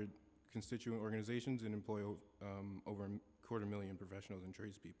 500 constituent organizations and employ over 250,000 professionals and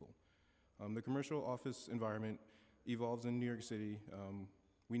tradespeople. The commercial office environment evolves in New York City.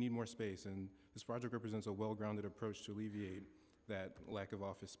 We need more space, and this project represents a well-grounded approach to alleviate that lack of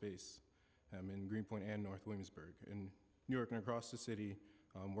office space in Greenpoint and North Williamsburg. In New York and across the city,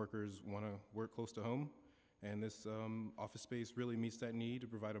 workers want to work close to home, and this office space really meets that need to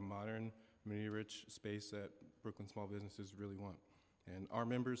provide a modern, amenity-rich space that Brooklyn small businesses really want. And our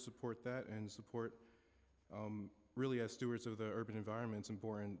members support that and support, really as stewards of the urban environment, it's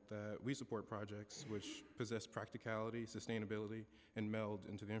important that we support projects which possess practicality, sustainability, and meld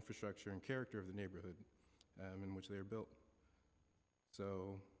into the infrastructure and character of the neighborhood in which they are built.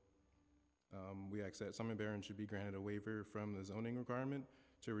 So we ask that Simon Barron should be granted a waiver from the zoning requirement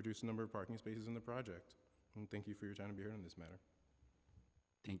to reduce the number of parking spaces in the project. And thank you for your time to be here on this matter.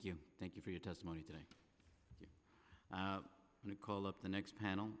 Thank you. Thank you for your testimony today. Thank you. I'm going to call up the next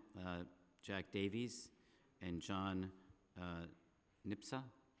panel, Jack Davies and John Nipsa.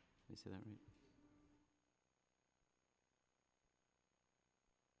 Did I say that right?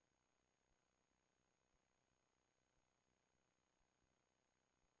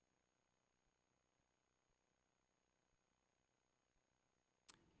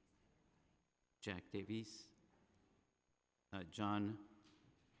 Jack Davies, John,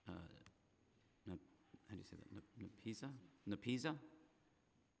 how do you say that? Napiza?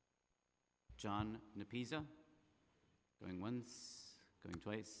 John Napiza? Going once, going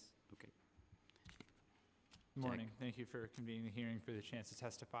twice, okay. Good morning. Thank you for convening the hearing for the chance to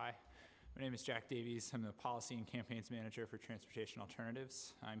testify. My name is Jack Davies. I'm the Policy and Campaigns Manager for Transportation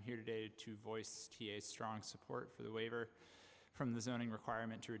Alternatives. I'm here today to voice TA's strong support for the waiver from the zoning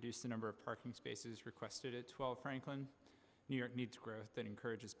requirement to reduce the number of parking spaces requested at 12 Franklin. New York needs growth that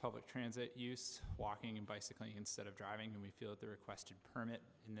encourages public transit use, walking and bicycling instead of driving, and we feel that the requested permit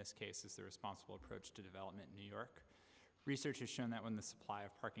in this case is the responsible approach to development in New York. Research has shown that when the supply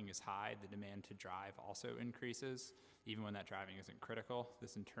of parking is high, the demand to drive also increases, even when that driving isn't critical.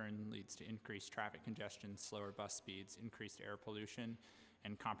 This in turn leads to increased traffic congestion, slower bus speeds, increased air pollution,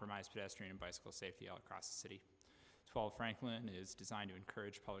 and compromised pedestrian and bicycle safety all across the city. 12 Franklin is designed to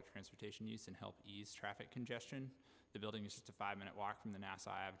encourage public transportation use and help ease traffic congestion. The building is just a 5-minute walk from the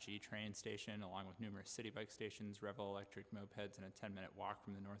Nassau Ave G train station, along with numerous city bike stations, Revel electric mopeds, and a 10-minute walk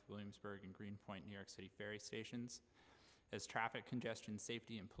from the North Williamsburg and Greenpoint New York City ferry stations. As traffic congestion,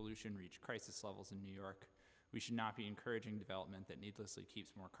 safety, and pollution reach crisis levels in New York, we should not be encouraging development that needlessly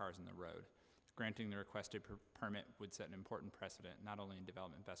keeps more cars on the road. Granting the requested permit would set an important precedent, not only in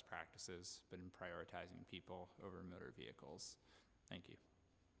development best practices, but in prioritizing people over motor vehicles. Thank you.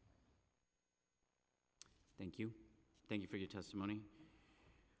 Thank you. Thank you for your testimony.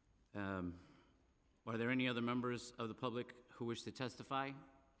 Are there any other members of the public who wish to testify?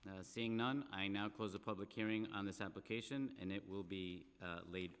 Seeing none, I now close the public hearing on this application, and it will be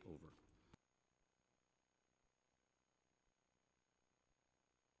laid over.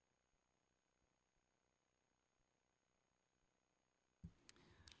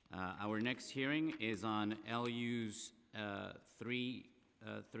 Our next hearing is on LUs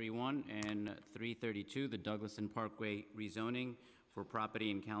 331 and 332, the Douglaston Parkway rezoning for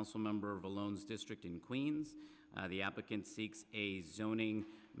property and council member Valone's district in Queens. The applicant seeks a zoning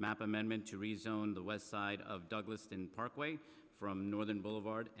map amendment to rezone the west side of Douglaston Parkway from Northern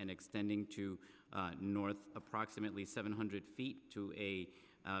Boulevard and extending to north approximately 700 feet to a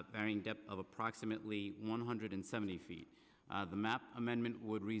varying depth of approximately 170 feet. The map amendment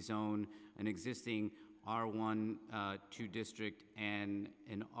would rezone an existing R1 2 district and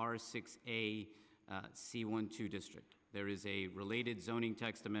an R6A C12 district. There is a related zoning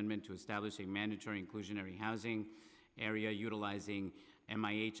text amendment to establish a mandatory inclusionary housing area utilizing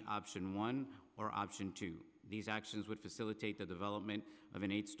MIH option 1 or option 2. These actions would facilitate the development of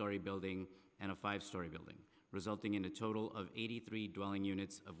an 8-story building and a 5-story building, resulting in a total of 83 dwelling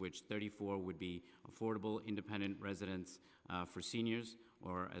units, of which 34 would be affordable independent residence for seniors,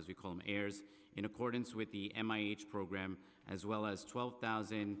 or as we call them, heirs, in accordance with the MIH program, as well as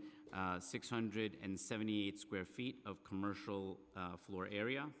 12,678 square feet of commercial floor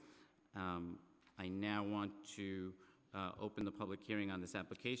area. I now want to open the public hearing on this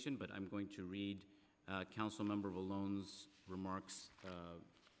application, but I'm going to read Councilmember Valone's remarks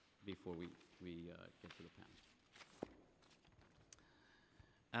before we get to the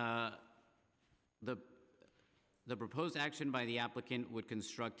panel. The proposed action by the applicant would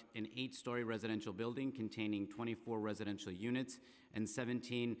construct an 8-story residential building containing 24 residential units and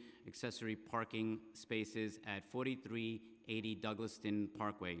 17 accessory parking spaces at 4380 Douglaston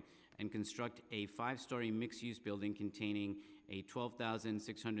Parkway, and construct a 5-story mixed-use building containing a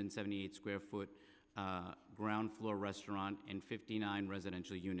 12,678 square foot ground floor restaurant and 59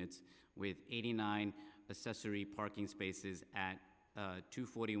 residential units with 89 accessory parking spaces at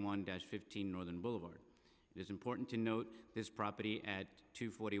 241-15 Northern Boulevard. It is important to note this property at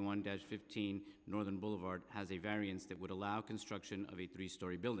 241-15 Northern Boulevard has a variance that would allow construction of a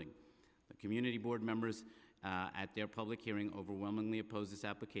 3-story building. The community board members at their public hearing overwhelmingly opposed this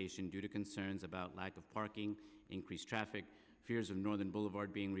application due to concerns about lack of parking, increased traffic, fears of Northern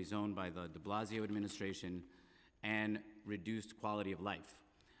Boulevard being rezoned by the de Blasio administration, and reduced quality of life.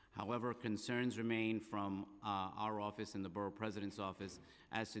 However, concerns remain from our office and the Borough President's office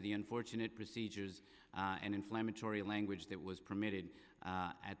as to the unfortunate procedures and inflammatory language that was permitted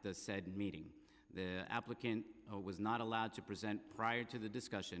at the said meeting. The applicant was not allowed to present prior to the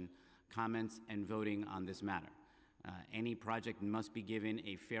discussion, comments, and voting on this matter. Any project must be given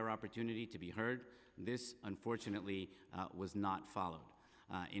a fair opportunity to be heard. This, unfortunately, was not followed.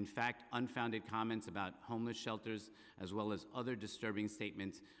 In fact, unfounded comments about homeless shelters, as well as other disturbing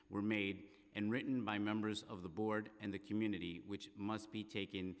statements, were made and written by members of the board and the community, which must be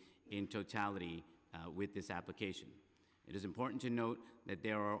taken in totality with this application. It is important to note that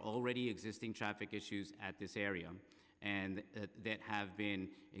there are already existing traffic issues at this area and that have been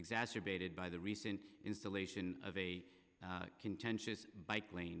exacerbated by the recent installation of a contentious bike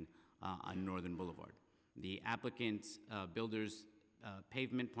lane on Northern Boulevard. The applicant's builder's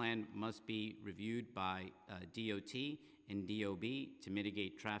pavement plan must be reviewed by DOT and DOB to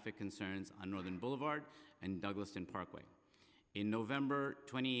mitigate traffic concerns on Northern Boulevard and Douglaston Parkway. In November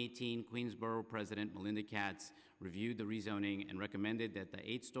 2018, Queensborough President Melinda Katz reviewed the rezoning and recommended that the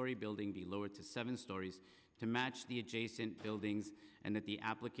 8-story building be lowered to 7 stories to match the adjacent buildings, and that the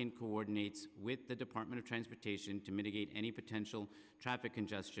applicant coordinates with the Department of Transportation to mitigate any potential traffic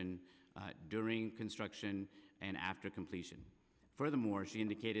congestion during construction and after completion. Furthermore, she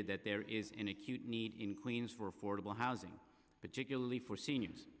indicated that there is an acute need in Queens for affordable housing, particularly for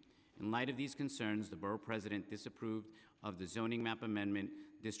seniors. In light of these concerns, the Borough President disapproved of the zoning map amendment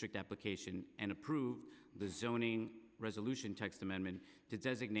district application and approved the zoning resolution text amendment to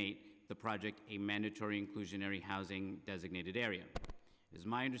designate the project a mandatory inclusionary housing designated area. It is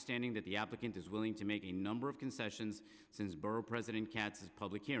my understanding that the applicant is willing to make a number of concessions since Borough President Katz's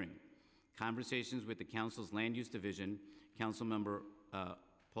public hearing. Conversations with the Council's Land Use Division, Councilmember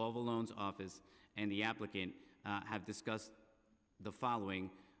Paul Vallone's office, and the applicant have discussed the following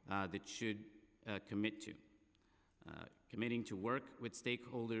that should commit to. Committing to work with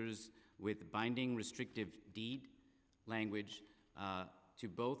stakeholders with binding restrictive deed language to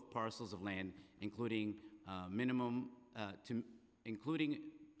both parcels of land, including to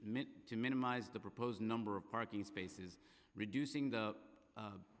minimize the proposed number of parking spaces, reducing the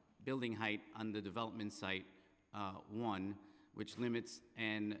building height on the development site 1, which limits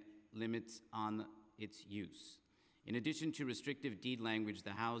on its use. In addition to restrictive deed language,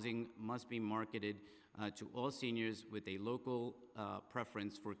 the housing must be marketed to all seniors with a local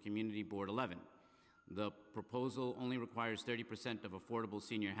preference for Community Board 11. The proposal only requires 30% of affordable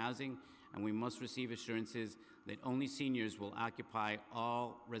senior housing, and we must receive assurances that only seniors will occupy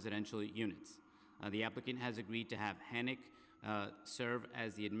all residential units. The applicant has agreed to have HANIC serve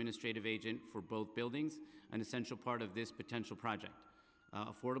as the administrative agent for both buildings, an essential part of this potential project.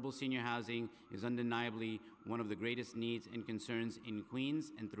 Affordable senior housing is undeniably one of the greatest needs and concerns in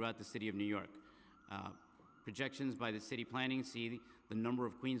Queens and throughout the city of New York. Projections by the city planning see the number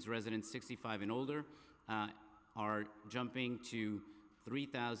of Queens residents 65 and older are jumping to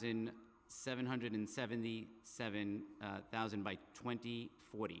 3,777,000 by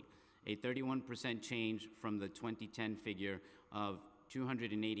 2040, a 31% change from the 2010 figure of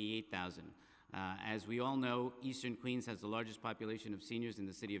 288,000. As we all know, Eastern Queens has the largest population of seniors in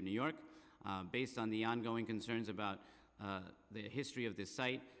the city of New York. Based on the ongoing concerns about the history of this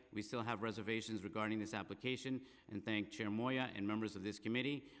site, we still have reservations regarding this application, and thank Chair Moya and members of this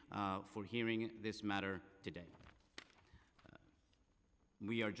committee for hearing this matter today.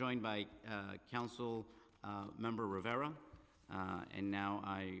 We are joined by Council Member Rivera, and now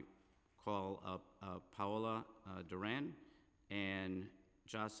I call up Paola Duran and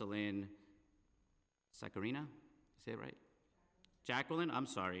Jocelyn Sacarina. Say it right? Jacqueline, I'm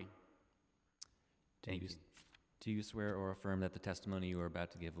sorry. Thank you. Do you swear or affirm that the testimony you are about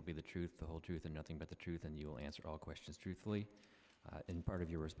to give will be the truth, the whole truth, and nothing but the truth, and you will answer all questions truthfully? In part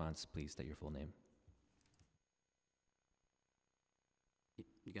of your response, please state your full name.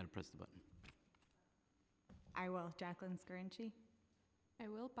 You got to press the button. I will. Jacqueline Scarinci. I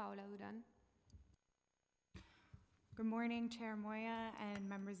will. Paola Duran. Good morning, Chair Moya and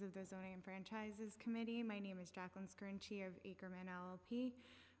members of the Zoning and Franchises Committee. My name is Jacqueline Scarinci of Ackerman LLP,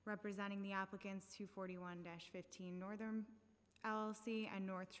 representing the applicants 241-15 Northern LLC and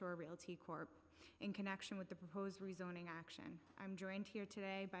North Shore Realty Corp. in connection with the proposed rezoning action. I'm joined here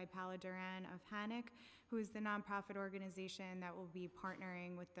today by Paula Duran of Hannock, who is the nonprofit organization that will be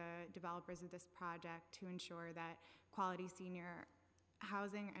partnering with the developers of this project to ensure that quality senior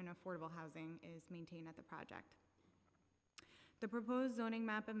housing and affordable housing is maintained at the project. The proposed zoning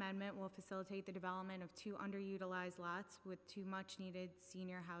map amendment will facilitate the development of 2 underutilized lots with 2 much-needed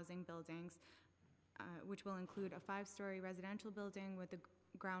senior housing buildings, which will include a 5-story residential building with a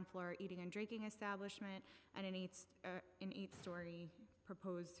ground floor eating and drinking establishment and an 8-story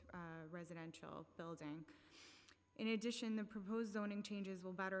proposed residential building. In addition, the proposed zoning changes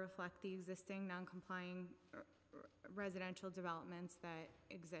will better reflect the existing non-complying residential developments that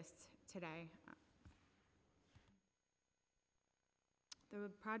exist today. The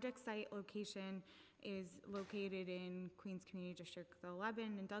project site location is located in Queens Community District 11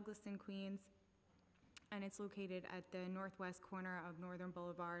 in Douglaston, Queens, and it's located at the northwest corner of Northern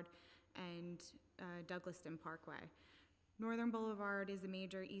Boulevard and Douglaston Parkway. Northern Boulevard is a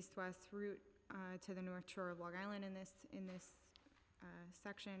major east-west route to the North Shore of Long Island in this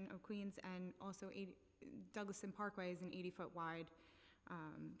section of Queens, and also Douglaston Parkway is an 80-foot wide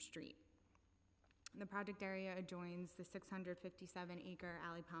street. The project area adjoins the 657-acre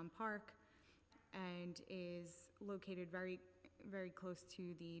Alley Pond Park and is located very, very close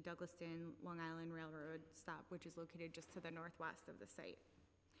to the Douglaston Long Island Railroad stop, which is located just to the northwest of the site.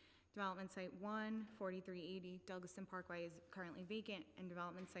 Development Site 1, 4380 Douglaston Parkway is currently vacant, and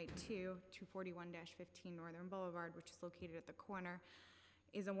Development Site 2, 241-15 Northern Boulevard, which is located at the corner,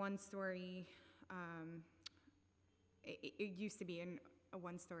 is a 1-story, it used to be a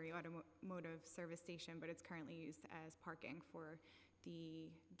 1-story automotive service station, but it's currently used as parking for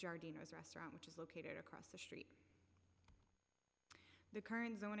the Giardino's restaurant, which is located across the street. The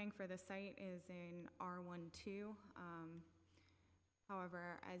current zoning for the site is in R12.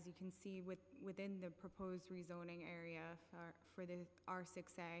 However, as you can see within the proposed rezoning area for the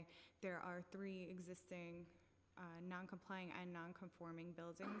R6A, there are 3 existing non-complying and non-conforming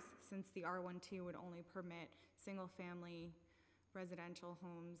buildings. Since the R12 would only permit single-family residential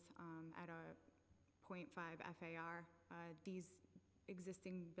homes at a 0.5 FAR, these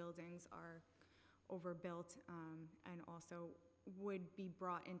existing buildings are overbuilt and also would be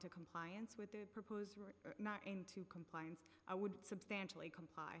brought into compliance with the proposed, not into compliance, would substantially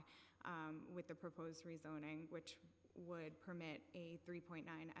comply with the proposed rezoning, which would permit a 3.9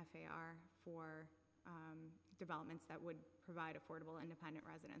 FAR for developments that would provide affordable independent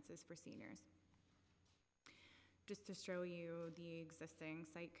residences for seniors. Just to show you the existing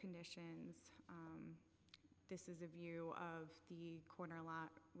site conditions, this is a view of the corner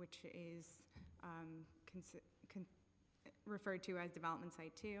lot, which is referred to as Development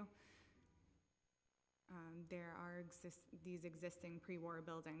Site 2. There are these existing pre-war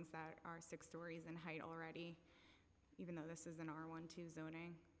buildings that are 6 stories in height already, even though this is an R12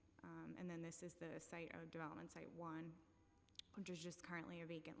 zoning. And then this is the site of Development Site 1, which is just currently a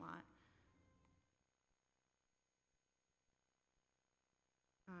vacant lot.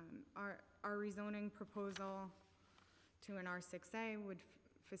 Our rezoning proposal to an R6A would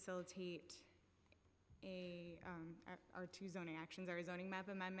facilitate our 2 zoning actions, our zoning map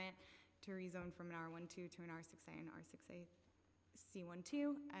amendment to rezone from an R12 to an R6A and R6A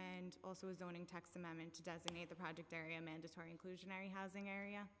C12, and also a zoning text amendment to designate the project area a mandatory inclusionary housing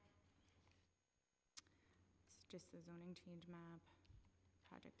area. It's just the zoning change map,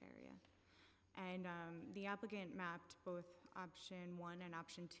 project area. And the applicant mapped both option 1 and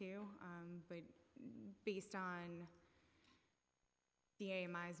option 2, but based on the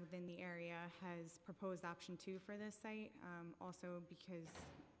AMIs within the area has proposed option 2 for this site, also because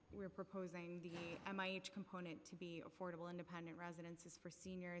we're proposing the MIH component to be affordable independent residences for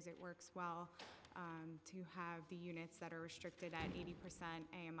seniors. It works well to have the units that are restricted at 80%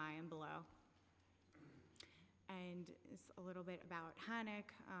 AMI and below. And it's a little bit about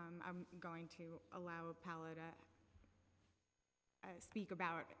Hannock. I'm going to allow Paula to speak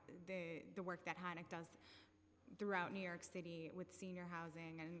about the work that Hannock does throughout New York City with senior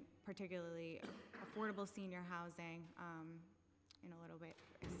housing, and particularly affordable senior housing, in a little bit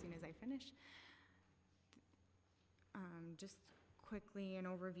as soon as I finish. Just quickly an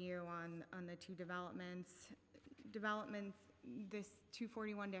overview on the 2 developments. This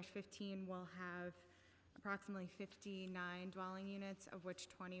 241-15 will have approximately 59 dwelling units, of which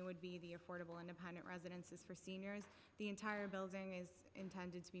 20 would be the affordable independent residences for seniors. The entire building is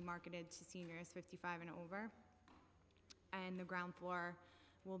intended to be marketed to seniors 55 and over. and the ground floor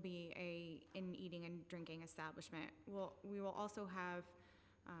will be an eating and drinking establishment. We will also have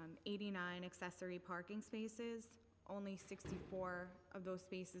 89 accessory parking spaces. Only 64 of those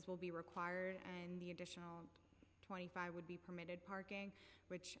spaces will be required, and the additional 25 would be permitted parking,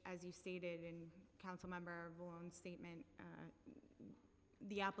 which, as you stated in Councilmember Vallone's statement,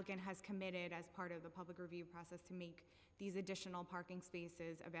 the applicant has committed as part of the public review process to make these additional parking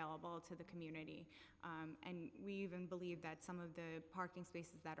spaces available to the community. And we even believe that some of the parking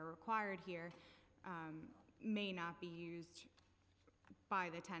spaces that are required here may not be used by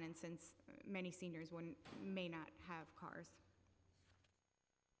the tenants, since many seniors may not have cars.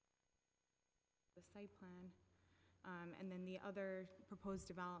 The site plan. And then the other proposed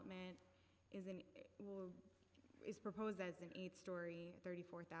development is proposed as an 8-story,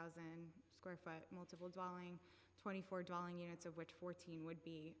 34,000 square foot multiple dwelling, 24 dwelling units, of which 14 would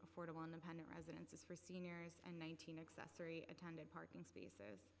be affordable independent residences for seniors, and 19 accessory attended parking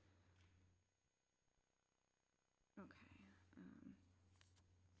spaces. Okay.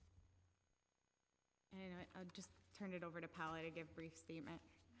 And I'll just turn it over to Paula to give a brief statement.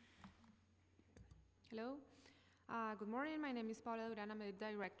 Hello. Good morning. My name is Paula Duran. I'm the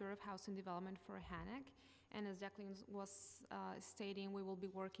Director of Housing Development for HANAC. And as Jacqueline was stating, we will be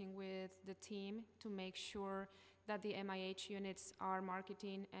working with the team to make sure that the MIH units are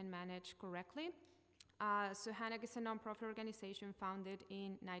marketed and managed correctly. So HANAC is a nonprofit organization founded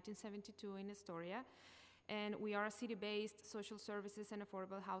in 1972 in Astoria. And we are a city-based social services and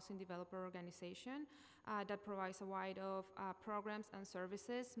affordable housing developer organization that provides a wide of programs and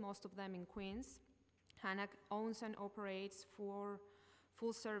services, most of them in Queens. HANAC owns and operates 4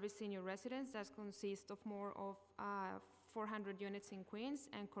 full-service senior residents that consist of more of 400 units in Queens,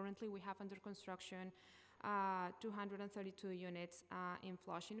 and currently we have under construction 232 units in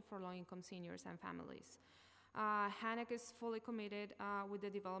Flushing for low-income seniors and families. HANAC is fully committed with the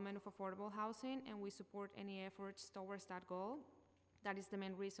development of affordable housing, and we support any efforts towards that goal. That is the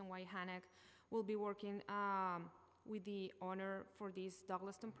main reason why HANAC will be working with the owner for these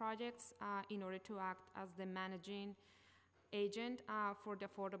Douglaston projects in order to act as the managing agent for the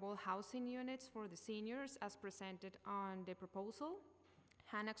affordable housing units for the seniors as presented on the proposal.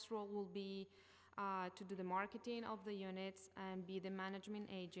 HANAC's role will be to do the marketing of the units and be the management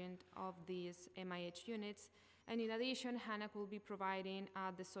agent of these MIH units. And in addition, HANAC will be providing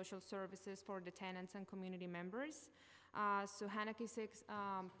the social services for the tenants and community members. So HANAC is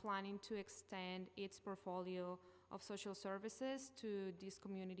planning to extend its portfolio of social services to this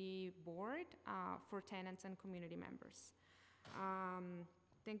community board for tenants and community members.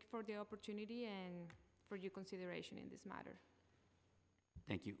 Thank you for the opportunity and for your consideration in this matter.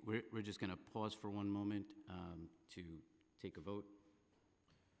 Thank you. We're just going to pause for one moment to take a vote.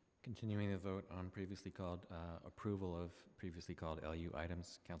 Continuing the vote on previously called approval of previously called LU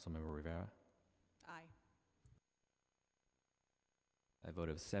items, Councilmember Rivera. Aye. A vote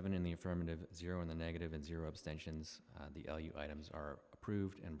of 7 in the affirmative, 0 in the negative, and 0 abstentions. The LU items are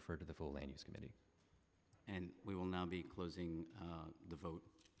approved and referred to the full Land Use Committee. And we will now be closing the vote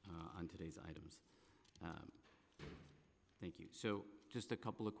on today's items. Thank you. So just a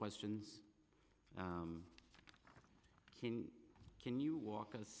couple of questions. Can you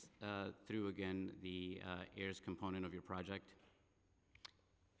walk us through again the heirs component of your project?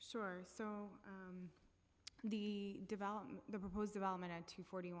 Sure. So the proposed development at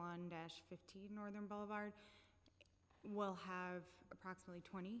 241-15 Northern Boulevard will have approximately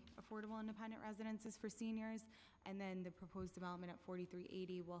 20 affordable independent residences for seniors, and then the proposed development at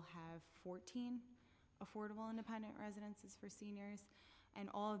 4380 will have 14 affordable independent residences for seniors, and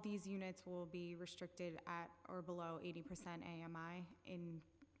all of these units will be restricted at or below 80% AMI in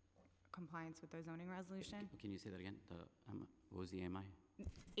compliance with the zoning resolution. Can you say that again? What was the AMI?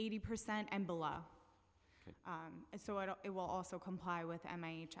 80% and below. Okay. So it will also comply with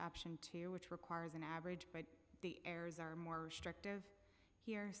MIH option 2, which requires an average, but the heirs are more restrictive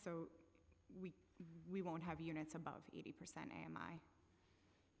here, so we won't have units above 80% AMI.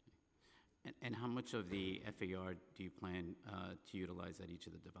 And how much of the FAR do you plan to utilize at each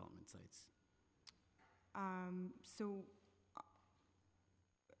of the development sites?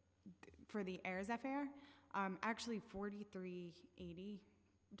 For the heirs FAR, actually 4380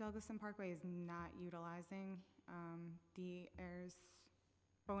 Douglaston Parkway is not utilizing the heirs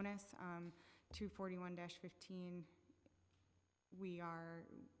bonus. 241-15, we are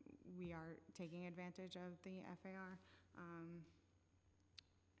taking advantage of the FAR.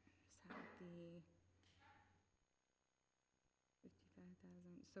 The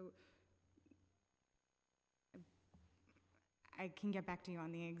 55,000. So I can get back to you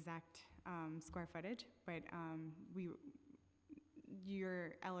on the exact square footage, but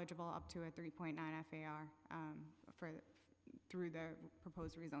you're eligible up to a 3.9 FAR through the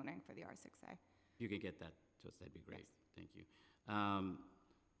proposed rezoning for the R6A. You could get that to us, that'd be great. Yes. Thank you.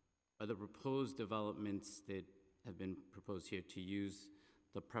 Are the proposed developments that have been proposed here to use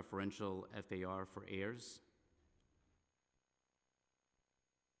the preferential FAR for heirs?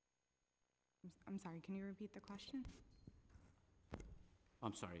 I'm sorry, can you repeat the question?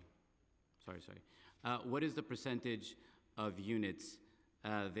 I'm sorry. What is the percentage of units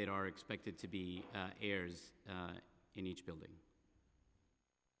that are expected to be heirs in each building?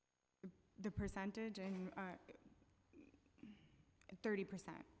 The percentage in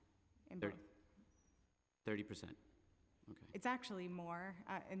 30% in both. 30%. Okay. It's actually more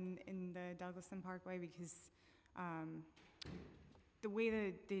in the Douglaston Parkway because the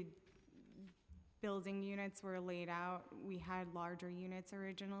way the building units were laid out, we had larger units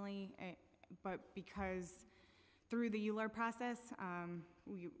originally, but because through the ULUR process,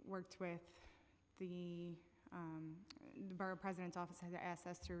 we worked with the Borough President's office has asked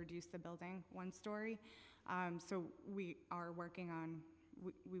us to reduce the building 1 story. So we are working on,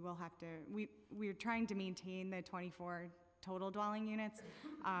 we're trying to maintain the 24 total dwelling units,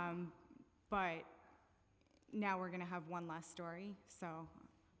 but now we're gonna have 1 less story. So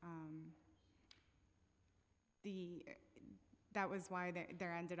that was why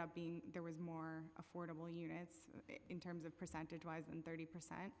there ended up being, there was more affordable units in terms of percentage-wise than 30%,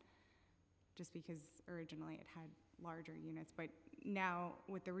 just because originally it had larger units. But now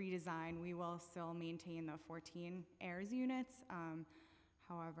with the redesign, we will still maintain the 14 heirs units.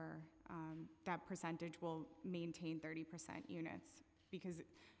 However, that percentage will maintain 30% units because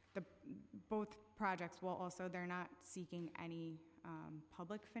both projects will also, they're not seeking any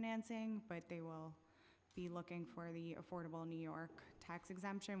public financing, but they will be looking for the Affordable New York tax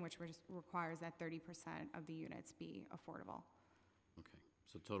exemption, which requires that 30% of the units be affordable. Okay,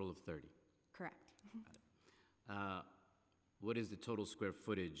 so total of 30. Correct. Got it. What is the total square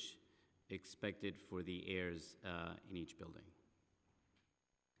footage expected for the heirs in each building?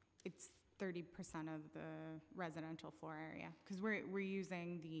 It's 30% of the residential floor area, because we're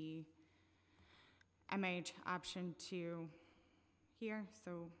using the MH option 2 here,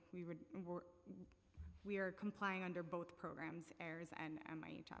 so we are complying under both programs, heirs and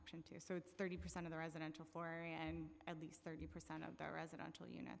MIH option 2. So it's 30% of the residential floor area and at least 30% of the residential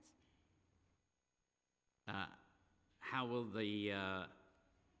units. How will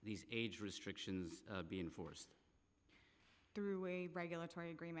these age restrictions be enforced? Through a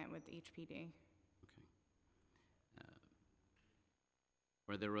regulatory agreement with HPD. Okay.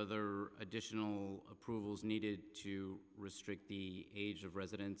 Are there other additional approvals needed to restrict the age of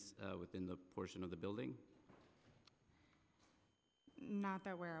residents within the portion of the building? Not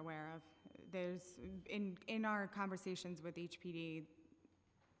that we're aware of. There's, in our conversations with HPD,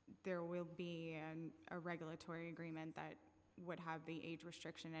 there will be a regulatory agreement that would have the age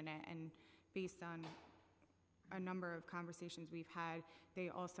restriction in it, and based on a number of conversations we've had, they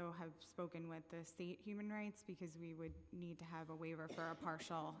also have spoken with the state human rights because we would need to have a waiver for a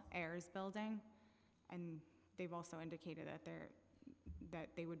partial heirs building, and they've also indicated that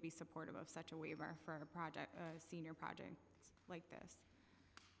they would be supportive of such a waiver for a senior project like this.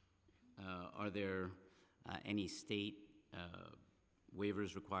 Are there any state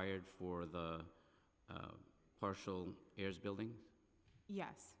waivers required for the partial heirs building?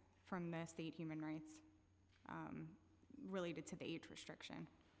 Yes, from the state human rights related to the age restriction.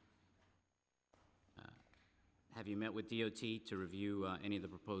 Have you met with DOT to review any of the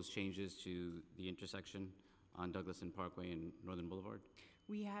proposed changes to the intersection on Douglaston Parkway and Northern Boulevard?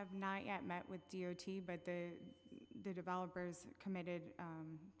 We have not yet met with DOT, but the developers committed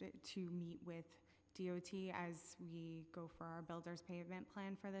to meet with DOT as we go for our builder's pavement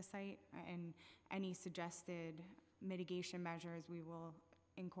plan for the site, and any suggested mitigation measures we will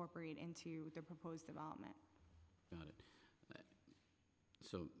incorporate into the proposed development. Got it.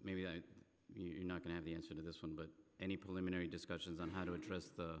 So maybe you're not going to have the answer to this one, but any preliminary discussions on how to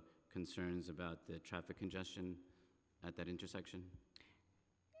address the concerns about the traffic congestion at that intersection?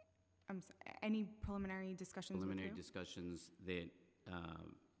 Any preliminary discussions Preliminary with you? discussions that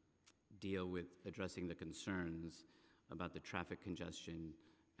deal with addressing the concerns about the traffic congestion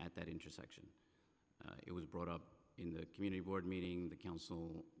at that intersection. It was brought up in the community board meeting. The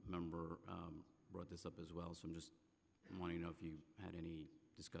council member brought this up as well, so I'm just wanting to know if you had any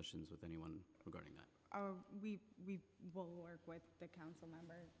discussions with anyone regarding that. We will work with the council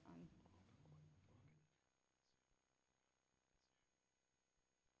member on.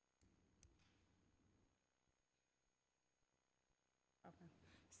 Okay.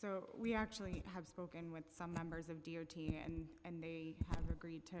 So we actually have spoken with some members of DOT, and they have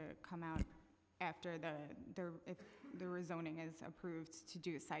agreed to come out after if the rezoning is approved, to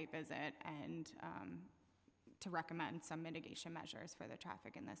do a site visit and to recommend some mitigation measures for the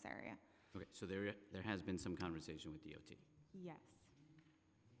traffic in this area. Okay, so there has been some conversation with DOT? Yes.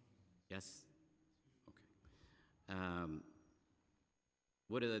 Yes? Okay.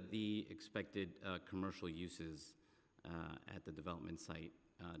 What are the expected commercial uses at the development site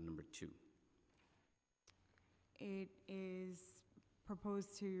number 2? It is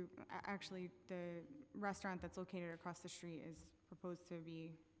proposed to, actually, the restaurant that's located across the street is proposed to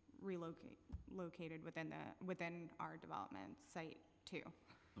be located within our development site too.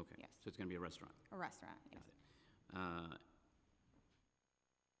 Okay. Yes. So it's going to be a restaurant? A restaurant, yes.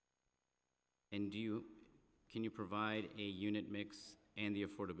 And can you provide a unit mix and the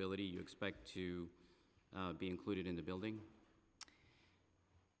affordability you expect to be included in the building?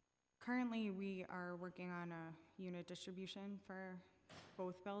 Currently, we are working on a unit distribution for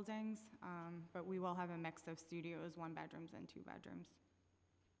both buildings, but we will have a mix of studios, 1 bedrooms and 2 bedrooms.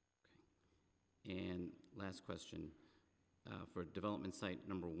 Okay. And last question, for development site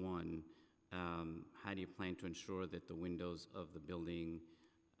number 1, how do you plan to ensure that the windows of the building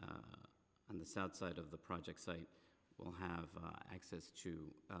on the south side of the project site will have access to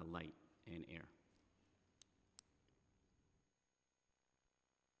light and air?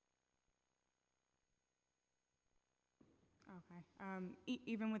 Okay.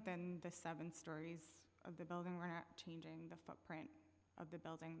 Even within the 7 stories of the building, we're not changing the footprint of the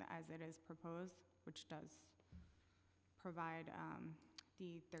building as it is proposed, which does provide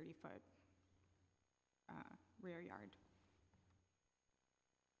the 30-foot rear yard.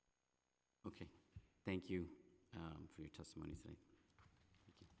 Okay. Thank you for your testimony today.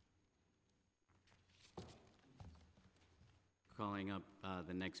 Thank you. Calling up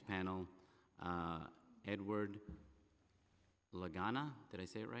the next panel, Edward Lagana, did I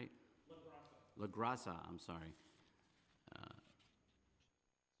say it right? LaGrassa, I'm sorry.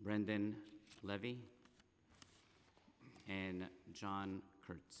 Brendan Levy and John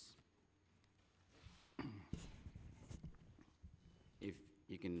Kurtz. If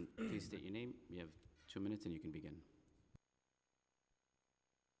you can please state your name, you have 2 minutes and you can begin.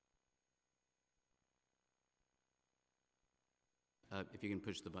 If you can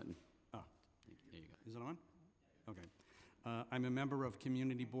push the button. Oh. There you go. Is it on? Okay. I'm a member of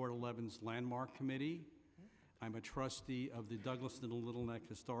Community Board 11's Landmark Committee. I'm a trustee of the Douglaston and Little Neck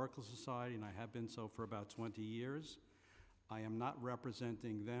Historical Society, and I have been so for about 20 years. I am not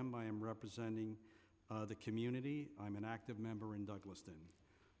representing them. I am representing the community. I'm an active member in Douglaston.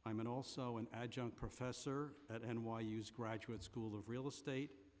 I'm also an adjunct professor at NYU's Graduate School of Real Estate.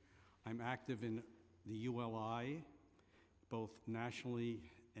 I'm active in the ULI, both nationally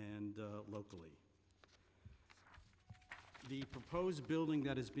and locally. The proposed building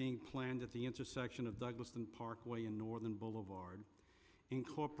that is being planned at the intersection of Douglaston Parkway and Northern Boulevard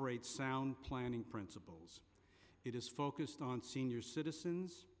incorporates sound planning principles. It is focused on senior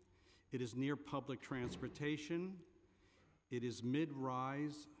citizens. It is near public transportation. It is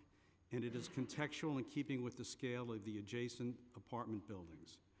mid-rise, and it is contextual in keeping with the scale of the adjacent apartment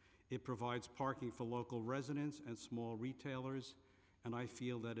buildings. It provides parking for local residents and small retailers, and I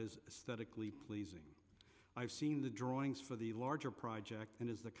feel that is aesthetically pleasing. I've seen the drawings for the larger project and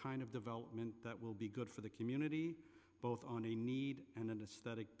is the kind of development that will be good for the community, both on a need and an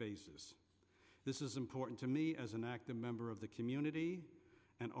aesthetic basis. This is important to me as an active member of the community,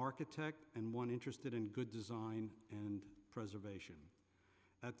 an architect, and one interested in good design and preservation.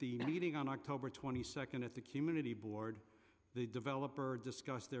 At the meeting on October 22nd at the Community Board, the developer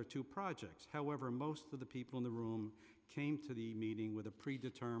discussed their 2 projects. However, most of the people in the room came to the meeting with a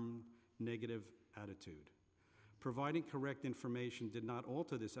predetermined negative attitude. Providing correct information did not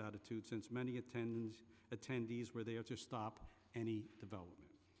alter this attitude, since many attendees were there to stop any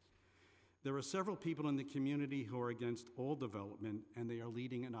development. There are several people in the community who are against all development, and they are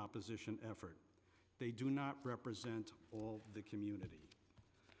leading an opposition effort. They do not represent all the community.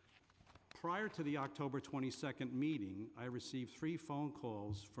 Prior to the October 22nd meeting, I received 3 phone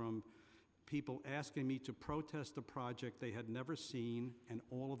calls from people asking me to protest a project they had never seen, and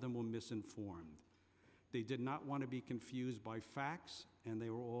all of them were misinformed. They did not want to be confused by facts, and they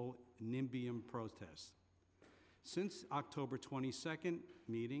were all NIMBYism protests. Since October 22nd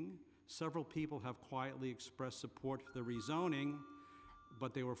meeting, several people have quietly expressed support for the rezoning,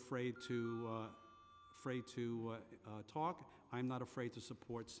 but they were afraid to talk. I'm not afraid to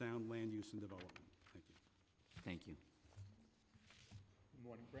support sound land use and development. Thank you. Thank you. Good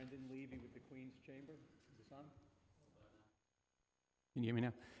morning. Brendan Levy with the Queen's Chamber. Is this on? Can you hear me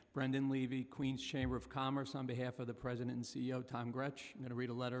now? Brendan Levy, Queens Chamber of Commerce, on behalf of the President and CEO, Tom Gretsch. I'm going to read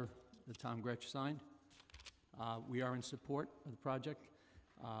a letter that Tom Gretsch signed. We are in support of the project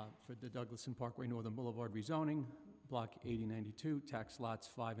for the Douglaston Parkway Northern Boulevard rezoning, Block 8092, tax lots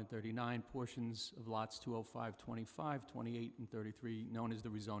 5 and 39, portions of lots 205, 25, 28, and 33, known as the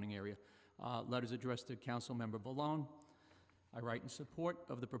rezoning area. Letters addressed to Councilmember Vallone. I write in support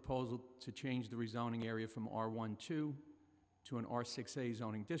of the proposal to change the rezoning area from R12 to an R6A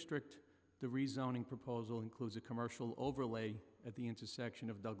zoning district. The rezoning proposal includes a commercial overlay at the intersection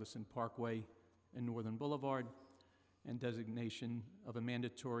of Douglaston Parkway and Northern Boulevard, and designation of a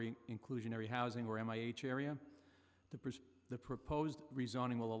mandatory inclusionary housing, or MIH, area. The proposed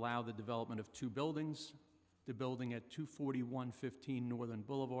rezoning will allow the development of 2 buildings. The building at 24115 Northern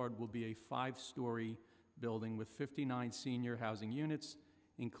Boulevard will be a 5-story building with 59 senior housing units,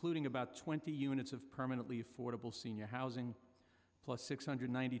 including about 20 units of permanently affordable senior housing, plus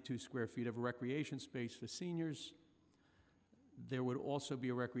 692 square feet of recreation space for seniors. There would also be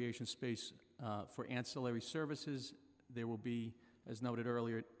a recreation space for ancillary services. There will be, as noted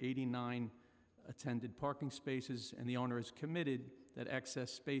earlier, 89 attended parking spaces, and the owner is committed that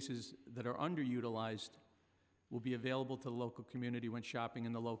excess spaces that are underutilized will be available to the local community when shopping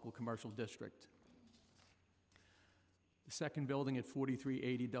in the local commercial district. The second building at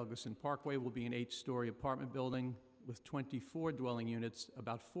 4380 Douglaston Parkway will be an 8-story apartment building with 24 dwelling units,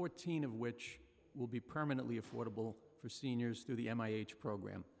 about 14 of which will be permanently affordable for seniors through the MIH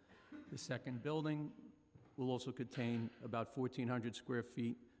program. The second building will also contain about 1,400 square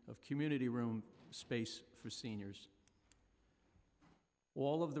feet of community room space for seniors.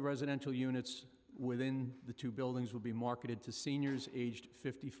 All of the residential units within the 2 buildings will be marketed to seniors aged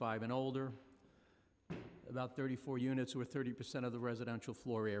 55 and older. About 34 units, or 30% of the residential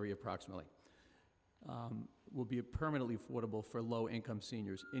floor area approximately, will be permanently affordable for low-income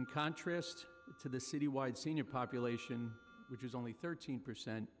seniors. In contrast to the citywide senior population, which is only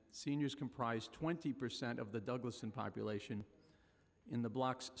 13%, seniors comprise 20% of the Douglaston population. In the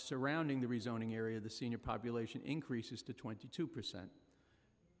blocks surrounding the rezoning area, the senior population increases to 22%.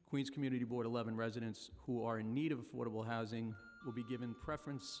 Queens Community Board 11 residents who are in need of affordable housing will be given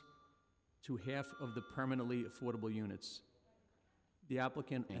preference to half of the permanently affordable units. The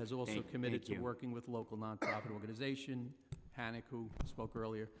applicant has also committed to working with local nonprofit organization, HANIC, who spoke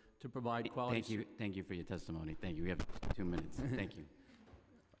earlier, to provide quality. Thank you for your testimony. Thank you. We have 2 minutes. Thank you.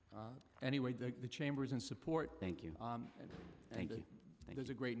 Anyway, the chamber is in support. Thank you. Thank you. There's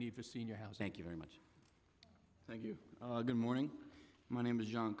a great need for senior housing. Thank you very much. Thank you. Good morning. My name is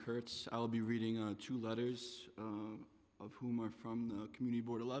John Kurtz. I will be reading 2 letters, of whom are from the Community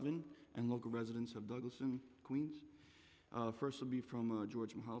Board 11 and local residents of Douglaston, Queens. First will be from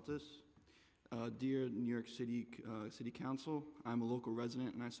George Mahaltis. Dear New York City Council, I'm a local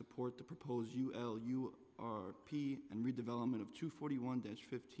resident and I support the proposed ULURP and redevelopment of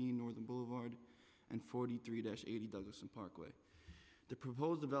 241-15 Northern Boulevard and 43-80 Douglaston Parkway. The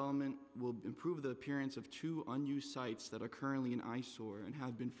proposed development will improve the appearance of 2 unused sites that are currently an eyesore and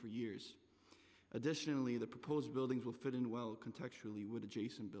have been for years. Additionally, the proposed buildings will fit in well contextually with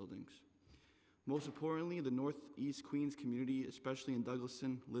adjacent buildings. Most importantly, the Northeast Queens community, especially in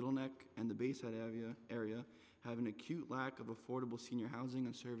Douglaston, Little Neck, and the Bayside area, have an acute lack of affordable senior housing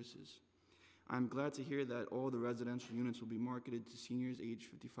and services. I'm glad to hear that all the residential units will be marketed to seniors aged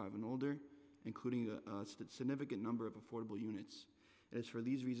 55 and older, including a significant number of affordable units. It is for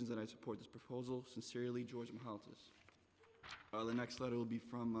these reasons that I support this proposal. Sincerely, George Mahaltis. The next letter will be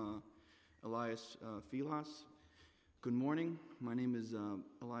from Elias Filas. Good morning. My name is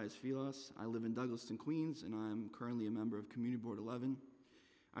Elias Filas. I live in Douglaston, Queens, and I'm currently a member of Community Board 11.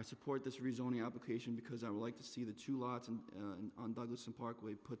 I support this rezoning application because I would like to see the 2 lots on Douglaston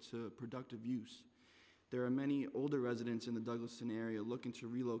Parkway put to productive use. There are many older residents in the Douglaston area looking to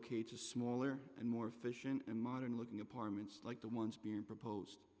relocate to smaller and more efficient and modern-looking apartments like the ones being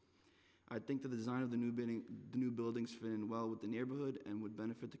proposed. I think the design of the new buildings fit in well with the neighborhood and would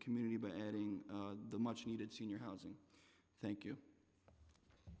benefit the community by adding the much-needed senior housing. Thank you.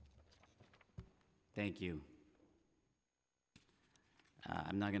 Thank you.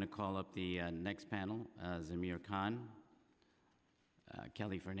 I'm now going to call up the next panel, Zamir Khan,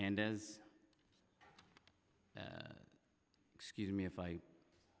 Kelly Fernandez. Excuse me if I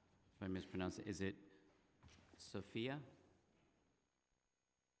mispronounce it. Is it Sophia?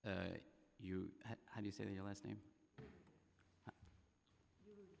 How do you say your last name?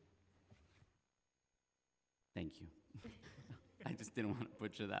 Thank you. I just didn't want to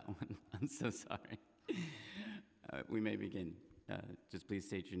butcher that one. I'm so sorry. We may begin. Just please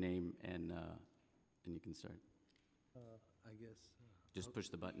state your name and you can start. I guess Just push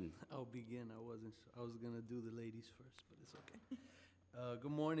the button. I'll begin. I wasn't sure. I was going to do the ladies first, but it's okay.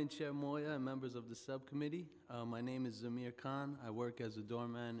 Good morning, Chair Moya and members of the subcommittee. My name is Zamir Khan. I work as a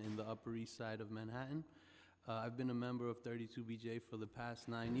doorman in the Upper East Side of Manhattan. I've been a member of 32BJ for the past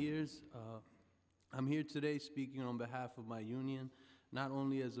 9 years. I'm here today speaking on behalf of my union, not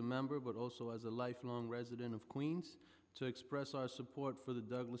only as a member, but also as a lifelong resident of Queens, to express our support for the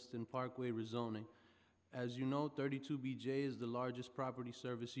Douglaston Parkway rezoning. As you know, 32BJ is the largest property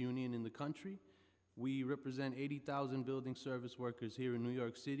service union in the country. We represent 80,000 building service workers here in New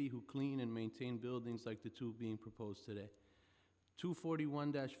York City who clean and maintain buildings like the two being proposed today.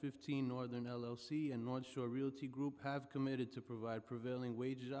 241-15 Northern LLC and North Shore Realty Group have committed to provide prevailing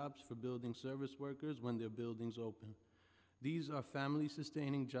wage jobs for building service workers when their buildings open. These are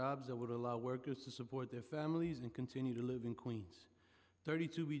family-sustaining jobs that would allow workers to support their families and continue to live in Queens.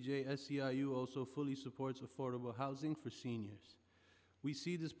 32BJ SEIU also fully supports affordable housing for seniors. We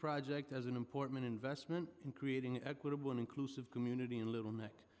see this project as an important investment in creating an equitable and inclusive community in Little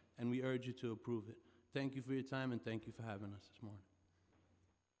Neck, and we urge you to approve it. Thank you for your time, and thank you for having us this morning.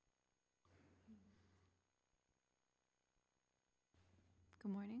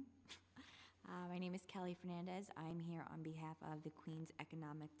 Good morning. My name is Kelly Fernandez. I'm here on behalf of the Queens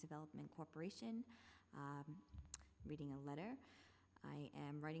Economic Development Corporation, reading a letter. I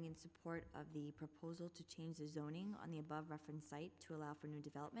am writing in support of the proposal to change the zoning on the above referenced site to allow for new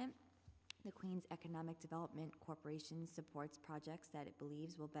development. The Queens Economic Development Corporation supports projects that it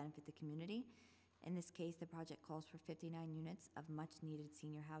believes will benefit the community. In this case, the project calls for 59 units of much-needed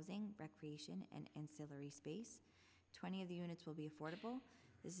senior housing, recreation, and ancillary space. 20 of the units will be affordable.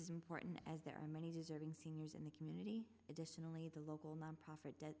 This is important as there are many deserving seniors in the community. Additionally, the local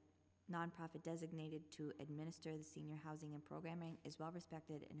nonprofit designated to administer the senior housing and programming is well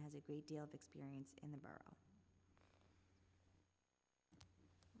respected and has a great deal of experience in the borough.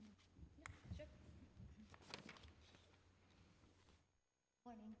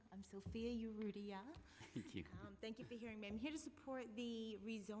 Morning. I'm Sophia Urrutia. Thank you. Thank you for hearing me. I'm here to support the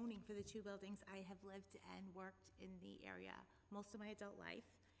rezoning for the two buildings. I have lived and worked in the area most of my adult life.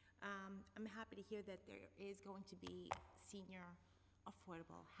 I'm happy to hear that there is going to be senior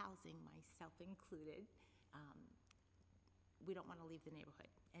affordable housing, myself included. We don't want to leave the neighborhood,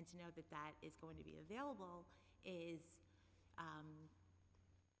 and to know that that is going to be available is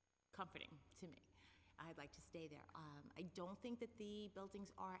comforting to me. I'd like to stay there. I don't think that the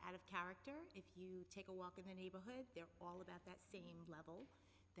buildings are out of character. If you take a walk in the neighborhood, they're all about that same level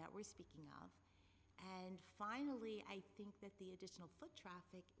that we're speaking of. And finally, I think that the additional foot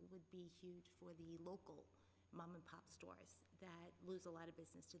traffic would be huge for the local mom and pop stores that lose a lot of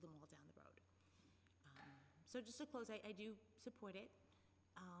business to the mall down the road. So just to close, I do support it.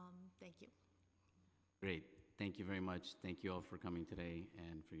 Thank you. Great. Thank you very much. Thank you all for coming today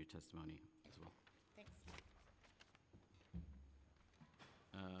and for your testimony as well. Thanks.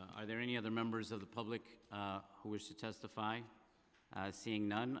 Are there any other members of the public who wish to testify? Seeing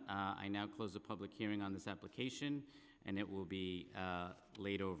none, I now close the public hearing on this application, and it will be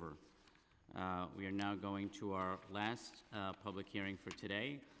laid over. We are now going to our last public hearing for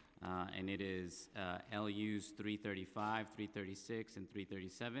today, and it is LUs 335, 336, and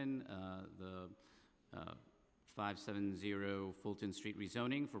 337, the 570 Fulton Street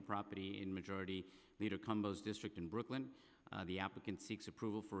rezoning for property in Majority Leader Cumbo's district in Brooklyn. The applicant seeks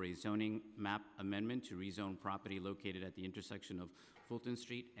approval for a zoning map amendment to rezone property located at the intersection of Fulton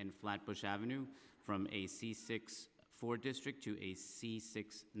Street and Flatbush Avenue from a C6-4 district to a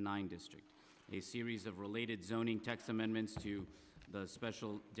C6-9 district. A series of related zoning text amendments to the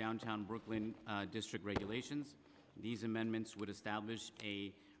special downtown Brooklyn district regulations. These amendments would establish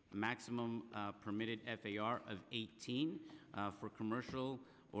a maximum permitted FAR of 18 for commercial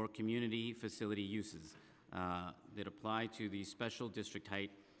or community facility uses that apply to the special district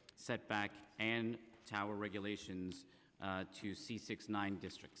height, setback, and tower regulations to C6-9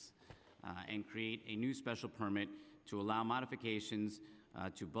 districts, and create a new special permit to allow modifications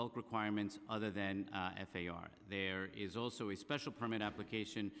to bulk requirements other than FAR. There is also a special permit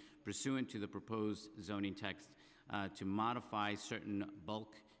application pursuant to the proposed zoning text to modify certain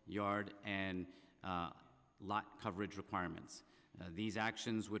bulk, yard, and lot coverage requirements. These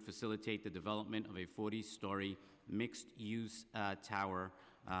actions would facilitate the development of a 40-story mixed-use tower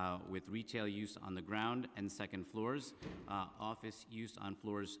with retail use on the ground and second floors, office use on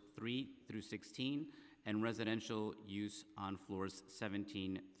floors 3 through 16, and residential use on floors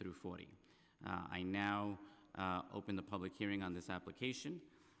 17 through 40. I now open the public hearing on this application.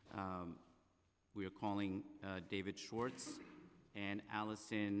 We are calling David Schwartz and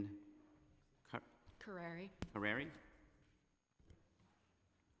Allison Carreri. Carreri.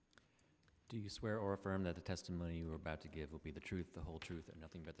 Do you swear or affirm that the testimony you are about to give will be the truth, the whole truth, and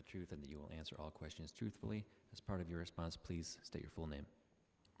nothing but the truth, and that you will answer all questions truthfully? As part of your response, please state your full name.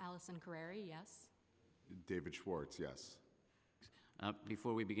 Allison Carreri, yes. David Schwartz, yes.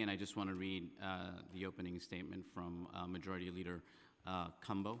 Before we begin, I just want to read the opening statement from Majority Leader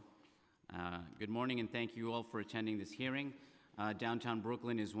Cumbo. Good morning, and thank you all for attending this hearing. Downtown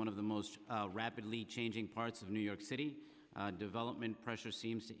Brooklyn is one of the most rapidly changing parts of New York City. Development pressure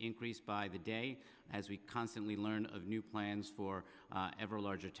seems to increase by the day as we constantly learn of new plans for ever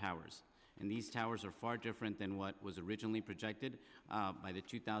larger towers. And these towers are far different than what was originally projected by the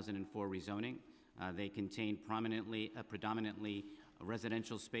 2004 rezoning. They contain predominantly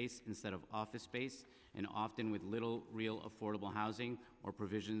residential space instead of office space, and often with little real affordable housing or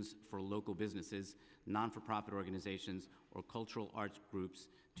provisions for local businesses, non-for-profit organizations, or cultural arts groups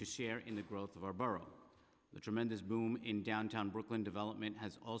to share in the growth of our borough. The tremendous boom in downtown Brooklyn development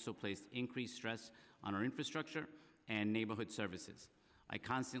has also placed increased stress on our infrastructure and neighborhood services. I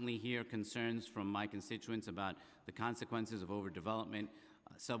constantly hear concerns from my constituents about the consequences of overdevelopment,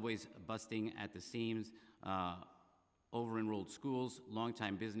 subways busting at the seams, over-enrolled schools,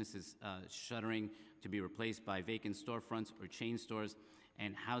 longtime businesses shuttering to be replaced by vacant storefronts or chain stores,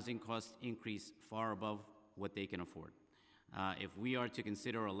 and housing costs increase far above what they can afford. If we are to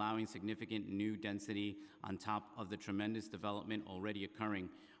consider allowing significant new density on top of the tremendous development already occurring,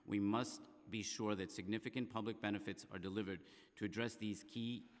 we must be sure that significant public benefits are delivered to address these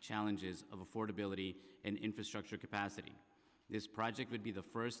key challenges of affordability and infrastructure capacity. This project would be the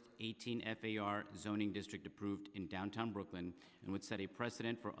first 18 FAR zoning district approved in downtown Brooklyn and would set a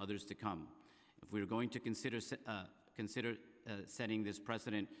precedent for others to come. If we are going to consider setting this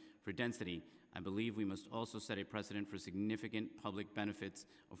precedent for density, I believe we must also set a precedent for significant public benefits,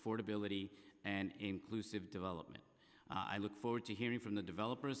 affordability, and inclusive development. I look forward to hearing from the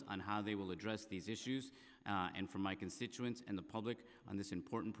developers on how they will address these issues and from my constituents and the public on this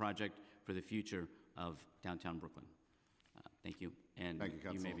important project for the future of downtown Brooklyn. Thank you, and Thank you, you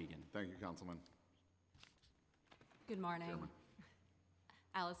may Councilman. begin. Thank you, Councilman. Good morning. Chairman.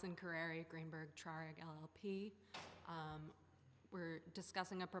 Allison Carreri, Greenberg Trarick LLP. We're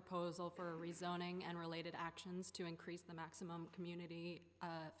discussing a proposal for a rezoning and related actions to increase the maximum community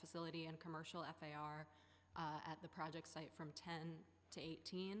facility and commercial FAR at the project site from 10 to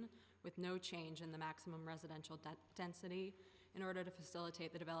 18 with no change in the maximum residential density in order to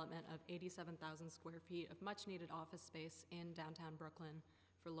facilitate the development of 87,000 square feet of much-needed office space in downtown Brooklyn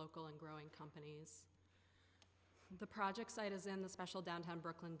for local and growing companies. The project site is in the special downtown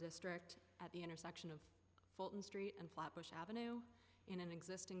Brooklyn district at the intersection of Fulton Street and Flatbush Avenue in an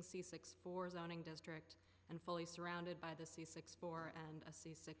existing C64 zoning district and fully surrounded by the C64 and a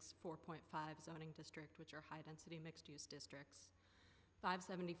C6 4.5 zoning district, which are high-density mixed-use districts.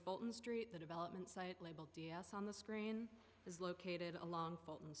 570 Fulton Street, the development site labeled DS on the screen, is located along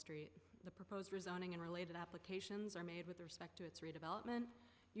Fulton Street. The proposed rezoning and related applications are made with respect to its redevelopment,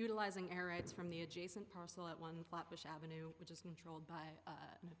 utilizing air rights from the adjacent parcel at 1 Flatbush Avenue, which is controlled by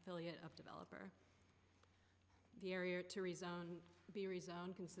an affiliate of developer. The area to be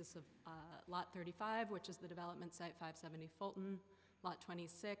rezoned consists of Lot 35, which is the development site 570 Fulton, Lot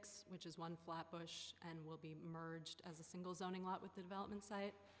 26, which is 1 Flatbush and will be merged as a single zoning lot with the development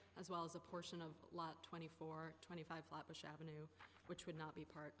site, as well as a portion of Lot 24, 25 Flatbush Avenue, which would not be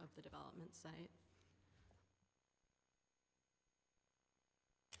part of the development site.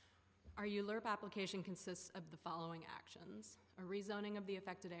 Our ULURP application consists of the following actions: a rezoning of the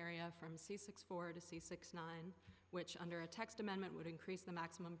affected area from C64 to C69, which under a text amendment would increase the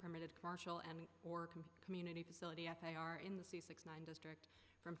maximum permitted commercial and or community facility FAR in the C69 district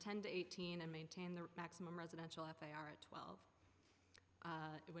from 10 to 18 and maintain the maximum residential FAR at 12.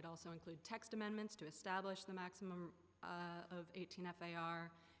 It would also include text amendments to establish the maximum of 18 FAR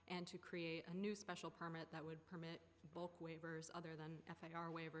and to create a new special permit that would permit bulk waivers other than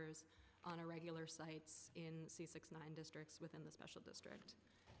FAR waivers on irregular sites in C69 districts within the special district.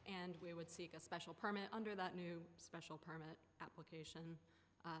 And we would seek a special permit under that new special permit application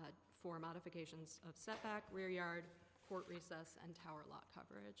for modifications of setback, rear yard, court recess, and tower lot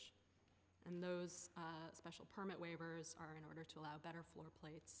coverage. And those special permit waivers are in order to allow better floor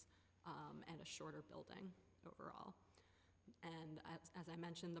plates and a shorter building overall. And as I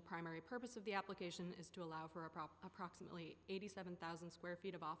mentioned, the primary purpose of the application is to allow for approximately 87,000 square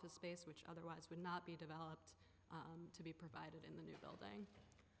feet of office space, which otherwise would not be developed, to be provided in the new building.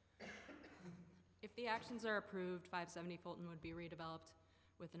 If the actions are approved, 570 Fulton would be redeveloped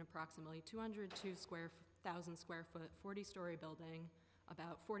with an approximately 202,000 square foot, 40-story building,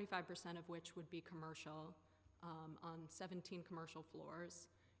 about 45% of which would be commercial, on 17 commercial floors,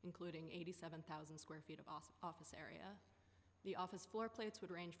 including 87,000 square feet of office area. The office floor plates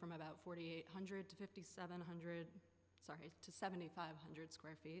would range from about 4,800 to 5,700, sorry, to 7,500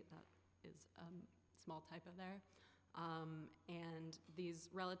 square feet. That is a small typo there. And these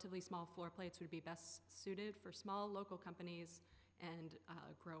relatively small floor plates would be best suited for small local companies and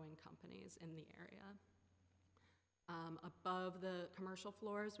growing companies in the area. Above the commercial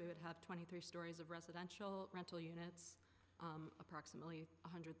floors, we would have 23 stories of residential rental units, approximately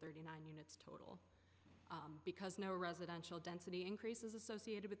 139 units total. Because no residential density increase is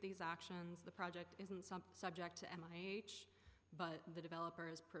associated with these actions, the project isn't subject to MIH, but the developer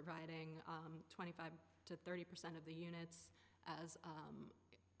is providing 25 to 30% of the units as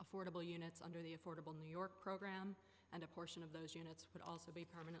affordable units under the Affordable New York program, and a portion of those units would also be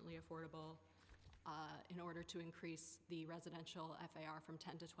permanently affordable in order to increase the residential FAR from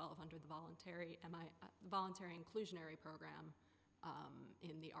 10 to 12 under the voluntary inclusionary program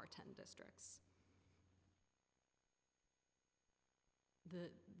in the R10 districts.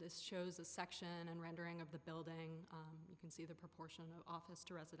 This shows a section and rendering of the building. You can see the proportion of office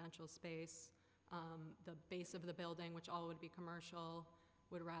to residential space. The base of the building, which all would be commercial,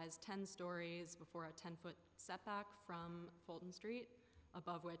 would rise 10 stories before a 10-foot setback from Fulton Street,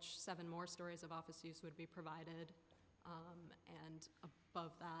 above which 7 more stories of office use would be provided, and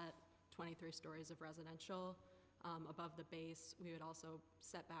above that, 23 stories of residential. Above the base, we would also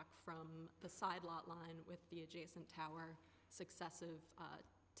set back from the side lot line with the adjacent tower successive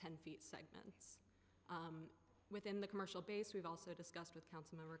 10-feet segments. Within the commercial base, we've also discussed with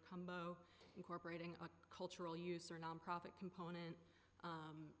Councilmember Cumbo incorporating a cultural use or nonprofit component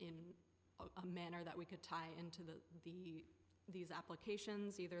in a manner that we could tie into these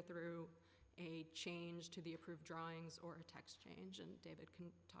applications, either through a change to the approved drawings or a text change, and David can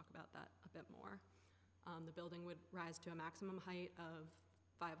talk about that a bit more. The building would rise to a maximum height of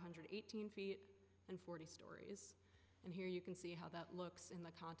 518 feet and 40 stories. And here you can see how that looks in the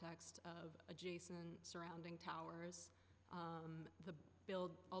context of adjacent surrounding towers.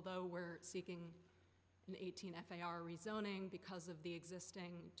 Although we're seeking an 18 FAR rezoning because of the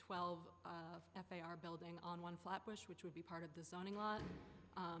existing 12 FAR building on One Flatbush, which would be part of the zoning lot,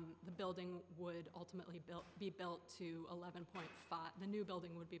 the building would ultimately be built to 11.5. The new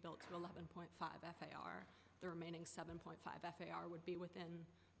building would be built to 11.5 FAR. The remaining 7.5 FAR would be within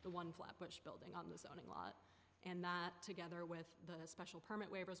the One Flatbush building on the zoning lot. And that, together with the special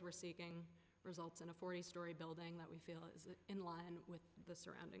permit waivers we're seeking, results in a 40-story building that we feel is in line with the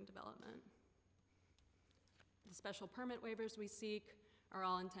surrounding development. The special permit waivers we seek are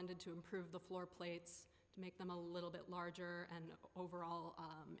all intended to improve the floor plates, to make them a little bit larger and overall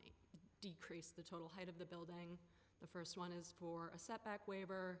decrease the total height of the building. The first one is for a setback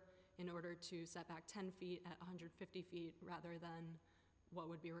waiver in order to set back 10 feet at 150 feet rather than what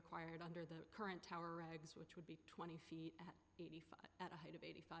would be required under the current tower regs, which would be 20 feet at a height of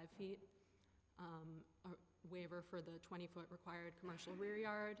 85 feet. A waiver for the 20-foot required commercial rear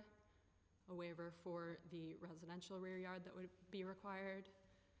yard, a waiver for the residential rear yard that would be required,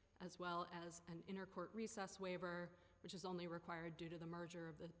 as well as an inner court recess waiver, which is only required due to the merger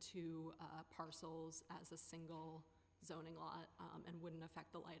of the 2 parcels as a single zoning lot and wouldn't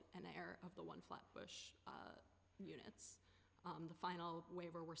affect the light and air of the One Flatbush units. The final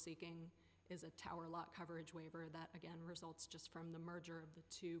waiver we're seeking is a tower lot coverage waiver that, again, results just from the merger of the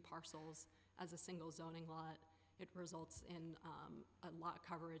 2 parcels as a single zoning lot. It results in a lot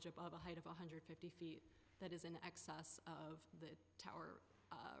coverage above a height of 150 feet that is in excess of the tower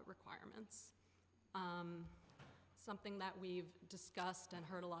requirements. Something that we've discussed and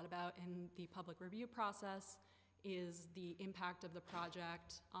heard a lot about in the public review process is the impact of the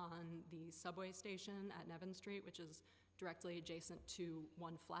project on the subway station at Nevin Street, which is directly adjacent to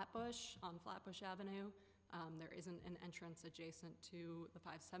One Flatbush on Flatbush Avenue. There isn't an entrance adjacent to the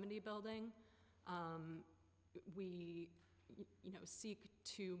 570 building. We seek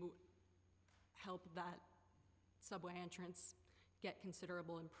to help that subway entrance get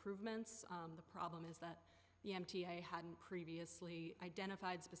considerable improvements. The problem is that the MTA hadn't previously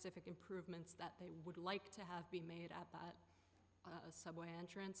identified specific improvements that they would like to have be made at that subway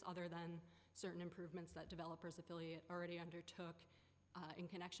entrance, other than certain improvements that Developers Affiliate already undertook in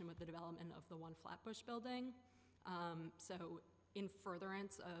connection with the development of the One Flatbush building. So in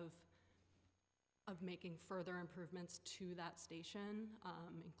furtherance of making further improvements to that station,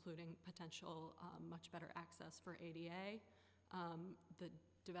 including potential much better access for ADA, the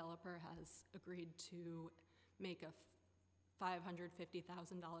developer has agreed to make a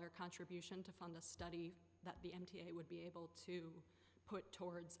 $550,000 contribution to fund a study that the MTA would be able to put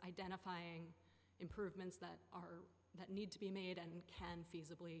towards identifying improvements that are that need to be made and can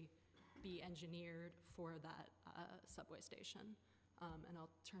feasibly be engineered for that subway station. And I'll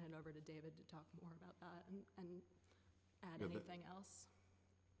turn it over to David to talk more about that and add anything else.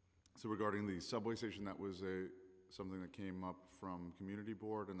 So regarding the subway station, that was something that came up from Community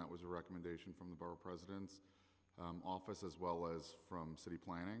Board, and that was a recommendation from the Borough President's office as well as from City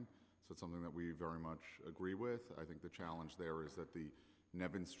Planning. So it's something that we very much agree with. I think the challenge there is that the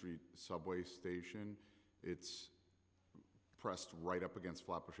Nevin Street subway station, it's pressed right up against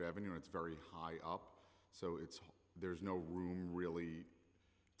Flatbush Avenue, and it's very high up. So there's no room really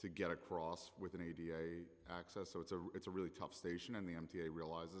to get across with an ADA access. So it's a really tough station, and the MTA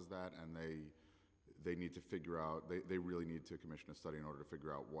realizes that, and they need to figure out, they really need to commission a study in order to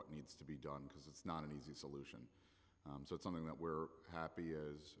figure out what needs to be done, because it's not an easy solution. So it's something that we're happy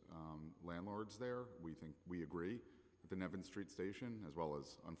as landlords there. We agree that the Nevin Street station, as well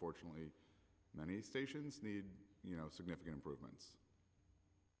as unfortunately many stations, need significant improvements.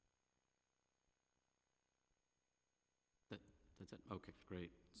 That's it? Okay,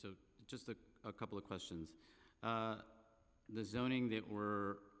 great. So just a couple of questions. The zoning that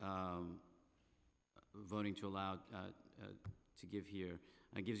we're voting to allow to give here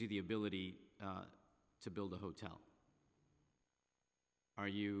gives you the ability to build a hotel. Are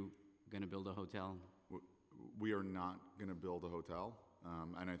you going to build a hotel? We are not going to build a hotel.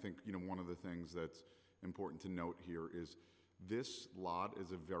 And I think, one of the things that's important to note here is this lot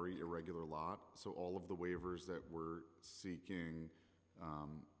is a very irregular lot. So all of the waivers that we're seeking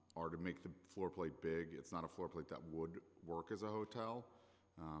are to make the floor plate big. It's not a floor plate that would work as a hotel.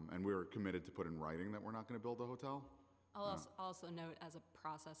 And we're committed to put in writing that we're not going to build a hotel. I'll also note, as a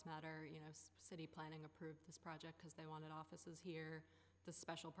process matter, City Planning approved this project because they wanted offices here. The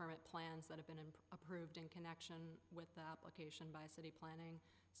special permit plans that have been approved in connection with the application by City Planning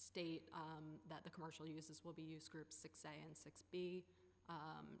state that the commercial uses will be use groups 6A and 6B,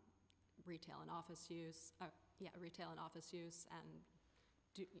 retail and office use, and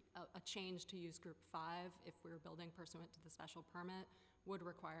a change to use group 5, if we're building pursuant to the special permit, would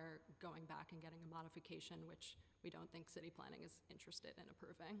require going back and getting a modification, which we don't think City Planning is interested in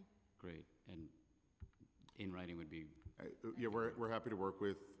approving. Great. And in writing would be... Yeah, we're happy to work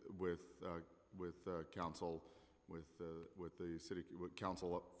with council, with the city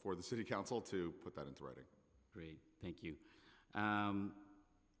council, for the city council to put that into writing. Great, thank you.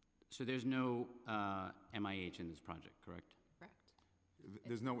 So there's no MIH in this project, correct? Correct.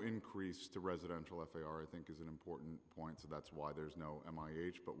 There's no increase to residential FAR, I think, is an important point. So that's why there's no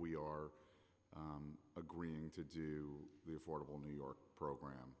MIH, but we are agreeing to do the Affordable New York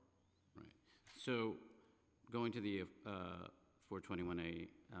program. Right. So going to the 421A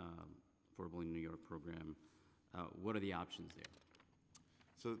Affordable New York program, what are the options there?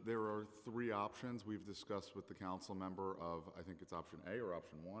 So there are 3 options we've discussed with the council member of, I think it's option A or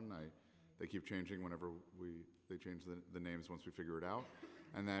option 1. They keep changing whenever they change the names once we figure it out.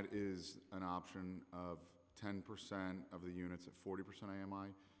 And that is an option of 10% of the units at 40% AMI,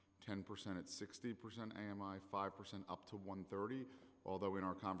 10% at 60% AMI, 5% up to 130. Although in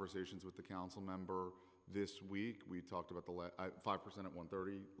our conversations with the council member this week, we talked about the 5% at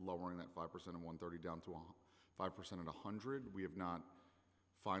 130, lowering that 5% at 130 down to 5% at 100. We have not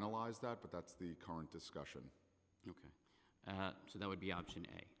finalized that, but that's the current discussion. Okay. So that would be option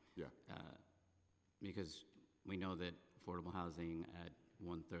A. Yeah. Because we know that affordable housing at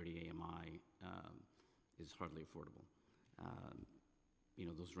 130 AMI is hardly affordable.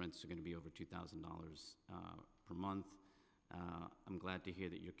 Those rents are going to be over $2,000 per month. I'm glad to hear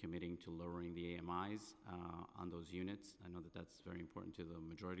that you're committing to lowering the AMIs on those units. I know that that's very important to the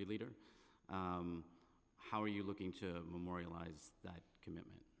majority leader. How are you looking to memorialize that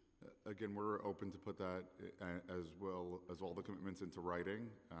commitment? Again, we're open to put that as well as all the commitments into writing,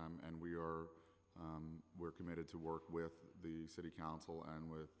 and we're committed to work with the City Council and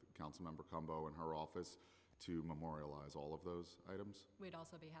with Councilmember Cumbo and her office to memorialize all of those items. We'd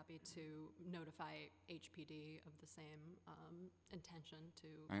also be happy to notify HPD of the same intention to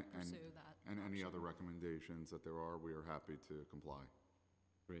pursue that. And option. any other recommendations that there are, we are happy to comply.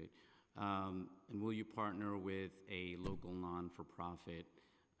 Great. And will you partner with a local non-for-profit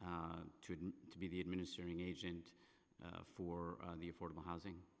to be the administering agent for the affordable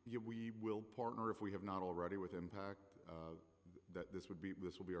housing? Yeah, we will partner, if we have not already, with Impact. This will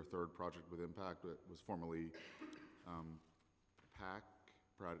be our 3rd project with Impact. It was formerly PAC,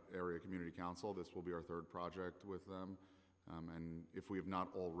 Pratt Area Community Council. This will be our 3rd project with them. And if we have not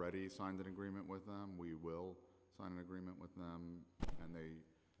already signed an agreement with them, we will sign an agreement with them. And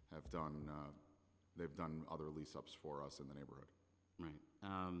they've done other lease-ups for us in the neighborhood. Right.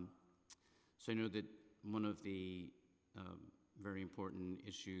 So I know that one of the very important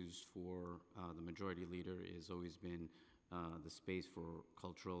issues for the majority leader has always been the space for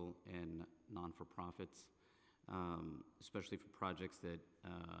cultural and non-for-profits, especially for projects that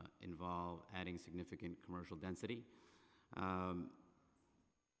involve adding significant commercial density. I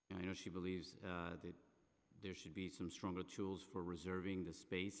know she believes that there should be some stronger tools for reserving the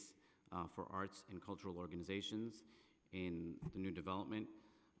space for arts and cultural organizations in the new development.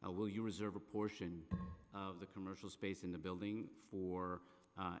 Will you reserve a portion of the commercial space in the building for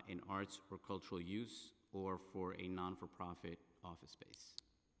an arts or cultural use, or for a non-for-profit office space?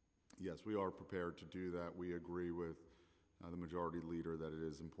 Yes, we are prepared to do that. We agree with the majority leader that it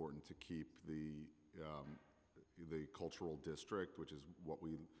is important to keep the cultural district, which is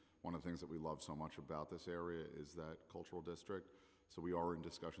one of the things that we love so much about this area is that cultural district. So we are in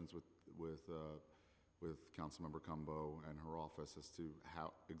discussions with Councilmember Cumbo and her office as to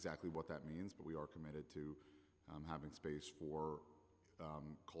exactly what that means, but we are committed to having space for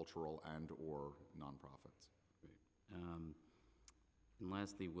cultural and/or nonprofits. And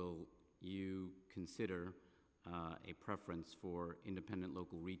lastly, will you consider a preference for independent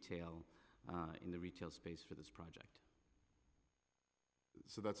local retail in the retail space for this project?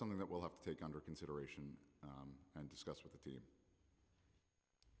 So that's something that we'll have to take under consideration and discuss with the team.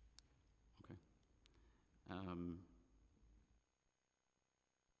 Okay.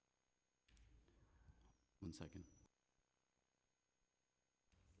 One second.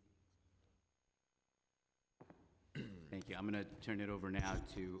 Thank you. I'm going to turn it over now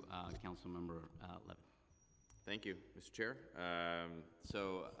to Councilmember Levin. Thank you, Mr. Chair.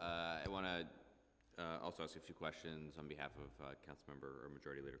 I want to also ask a few questions on behalf of Councilmember or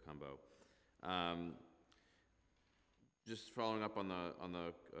Majority Leader Cumbo. Just following up on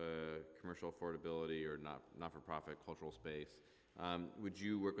the commercial affordability or not-for-profit cultural space, would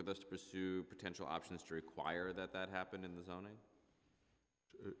you work with us to pursue potential options to require that happen in the zoning?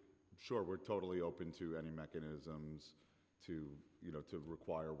 Sure, we're totally open to any mechanisms to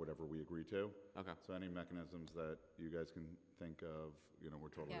require whatever we agree to. Okay. So any mechanisms that you guys can think of, we're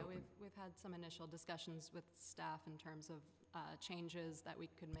totally open. Yeah, we've had some initial discussions with staff in terms of changes that we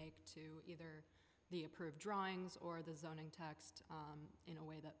could make to either the approved drawings or the zoning text in a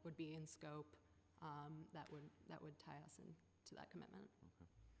way that would be in scope, that would tie us into that commitment. Okay.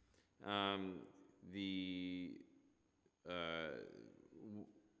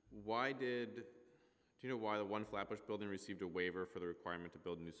 Do you know why the One Flatbush building received a waiver for the requirement to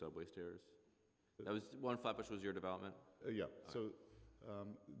build new subway stairs? That was One Flatbush was your development? Yeah. So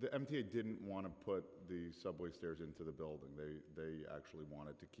the MTA didn't want to put the subway stairs into the building. They actually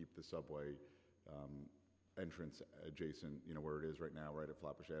wanted to keep the subway entrance adjacent, where it is right now, right at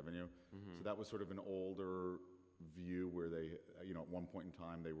Flatbush Avenue. Mm-hmm. So that was sort of an older view where they, at one point in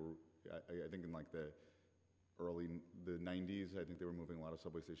time, they were, I think in like the 90s, I think they were moving a lot of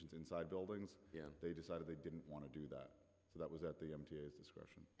subway stations inside buildings. Yeah. They decided they didn't want to do that. So that was at the MTA's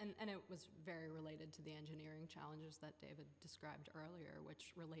discretion. And it was very related to the engineering challenges that David described earlier,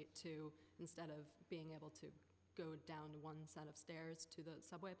 which relate to, instead of being able to go down one set of stairs to the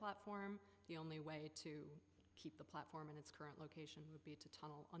subway platform, the only way to keep the platform in its current location would be to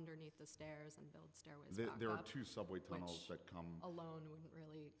tunnel underneath the stairs and build stairways back There up, are two subway tunnels that come alone wouldn't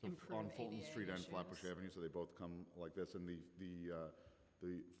really so improve on Fulton ADA Street and issues. Flatbush Avenue, so they both come like this. And the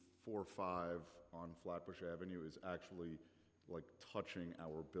 4-5 on Flatbush Avenue is actually like touching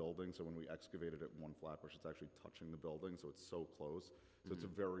our building. So when we excavated at One Flatbush, it's actually touching the building, so it's so close. So it's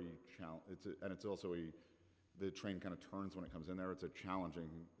a very and it's also the train kind of turns when it comes in there. It's a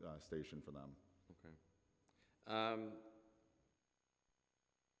challenging station for them. Okay.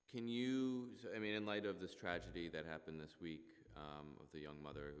 Can you, in light of this tragedy that happened this week of the young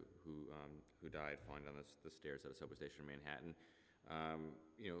mother who died falling down the stairs at a subway station in Manhattan,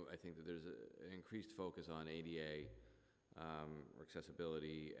 I think that there's an increased focus on ADA or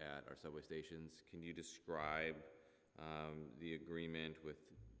accessibility at our subway stations. Can you describe the agreement with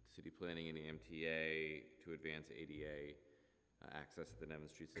city planning and the MTA to advance ADA access at the Nevin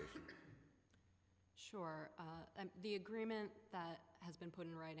Street station? Sure. The agreement that has been put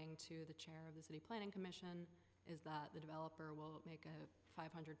in writing to the chair of the City Planning Commission is that the developer will make a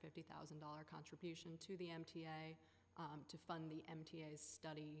 $550,000 contribution to the MTA to fund the MTA's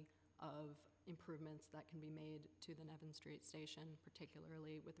study of improvements that can be made to the Nevin Street station,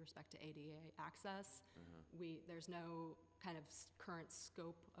 particularly with respect to ADA access. There's no kind of current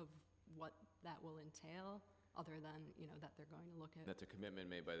scope of what that will entail, other than, that they're going to look at. That's a commitment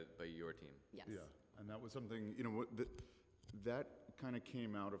made by your team. Yes. Yeah, and that was something, that kind of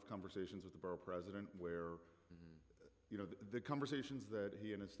came out of conversations with the borough president where, the conversations that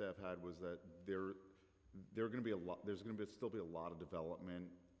he and his staff had was that there's going to still be a lot of development,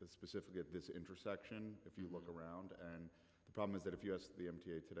 specifically at this intersection, if you look around. And the problem is that if you ask the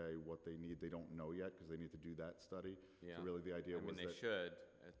MTA today what they need, they don't know yet because they need to do that study. Yeah. So really the idea was they that should,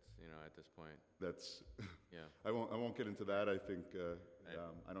 at this point. That's, yeah. I won't get into that. I think,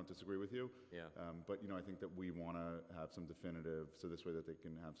 I don't disagree with you. Yeah. But, I think that we want to have some definitive, so this way that they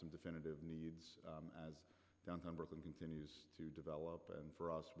can have some definitive needs as downtown Brooklyn continues to develop. And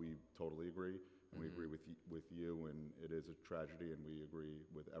for us, we totally agree. And we agree with you, and it is a tragedy, and we agree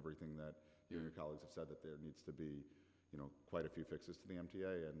with everything that you and your colleagues have said, that there needs to be, quite a few fixes to the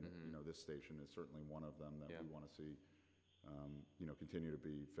MTA, and, this station is certainly one of them that we want to see, continue to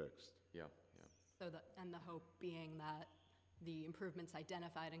be fixed. Yeah, So and the hope being that the improvements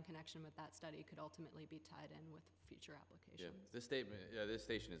identified in connection with that study could ultimately be tied in with future applications. Yeah, this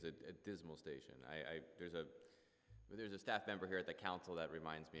station is a dismal station. There's a staff member here at the council that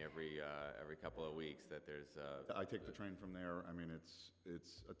reminds me every couple of weeks that there's. I take the train from there. I mean,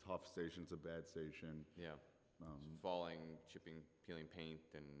 it's a tough station. It's a bad station. Yeah. Falling, chipping, peeling paint,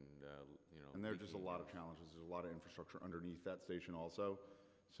 and And there are just a lot of challenges. There's a lot of infrastructure underneath that station also.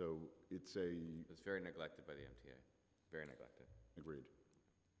 So it's very neglected by the MTA. Very neglected. Agreed.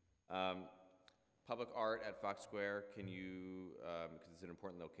 Public art at Fox Square. Can you, because it's an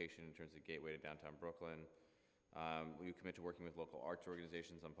important location in terms of gateway to downtown Brooklyn. Will you commit to working with local arts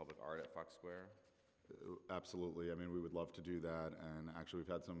organizations on public art at Fox Square? Absolutely. I mean, we would love to do that. And actually,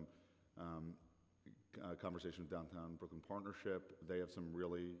 we've had some conversation with Downtown Brooklyn Partnership. They have some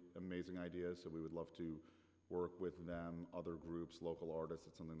really amazing ideas, so we would love to work with them, other groups, local artists.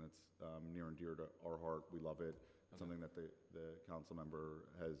 It's something that's near and dear to our heart. We love it. It's something that the council member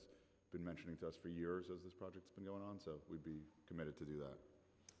has been mentioning to us for years as this project's been going on, so we'd be committed to do that.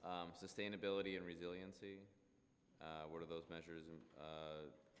 Sustainability and resiliency. What are those measures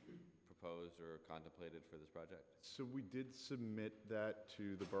proposed or contemplated for this project? So we did submit that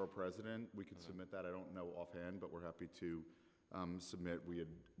to the borough president. We could submit that. I don't know offhand, but we're happy to submit. We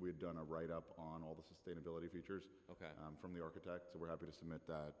had done a write-up on all the sustainability features from the architect, so we're happy to submit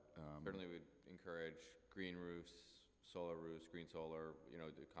that. Certainly we'd encourage green roofs, solar roofs, green solar,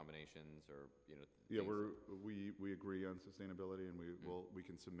 the combinations, or, Yeah, we agree on sustainability, and we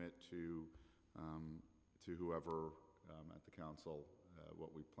can submit to whoever at the council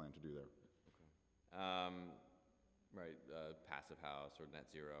what we plan to do there. Right, passive house or net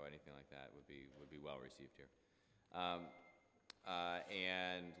zero, anything like that would be well received here.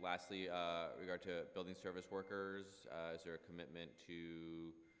 And lastly, regard to building service workers, is there a commitment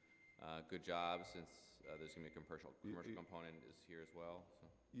to good jobs, since there's going to be a commercial component is here as well? So.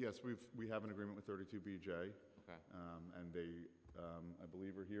 Yes, we have an agreement with 32BJ. Okay. And they, I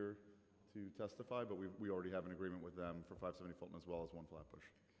believe, are here to testify, but we already have an agreement with them for 570 Fulton as well as 1 Flatbush.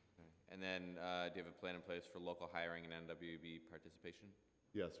 Okay. And then, do you have a plan in place for local hiring and NWB participation?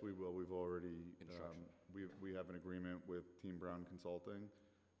 Yes, we will. We've already, we have an agreement with Team Brown Consulting,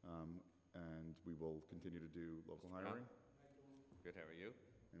 and we will continue to do local hiring. Good, how are you?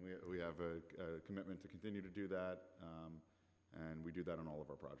 And we have a commitment to continue to do that, and we do that on all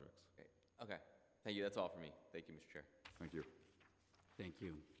of our projects. Okay. Thank you. That's all for me. Thank you, Mr. Chair. Thank you. Thank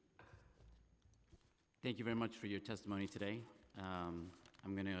you. Thank you very much for your testimony today.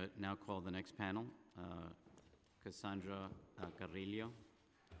 I'm going to now call the next panel. Cassandra Carrillo.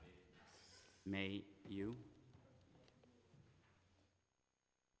 May you?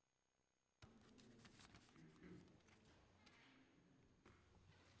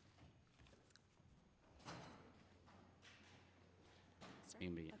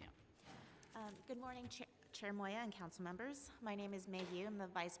 Good morning, Chair Moya and council members. My name is May Yu. I'm the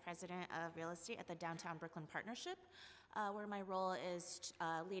Vice President of Real Estate at the Downtown Brooklyn Partnership, where my role is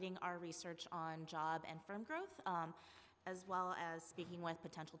leading our research on job and firm growth, as well as speaking with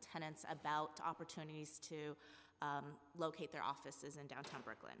potential tenants about opportunities to locate their offices in downtown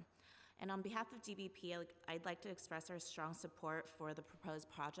Brooklyn. And on behalf of DBP, I'd like to express our strong support for the proposed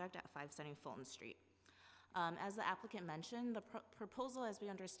project at 570 Fulton Street. As the applicant mentioned, the proposal, as we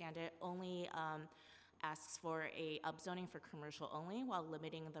understand it, only asks for a upzoning for commercial only, while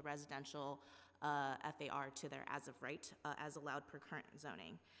limiting the residential FAR to their as of right, as allowed per current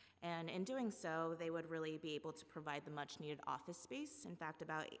zoning. And in doing so, they would really be able to provide the much needed office space. In fact,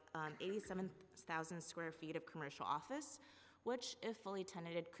 about 87,000 square feet of commercial office, which, if fully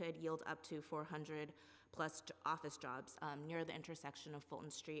tenanted, could yield up to 400 plus office jobs near the intersection of Fulton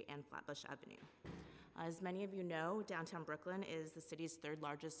Street and Flatbush Avenue. As many of you know, downtown Brooklyn is the city's third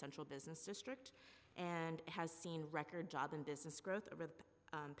largest central business district, and has seen record job and business growth over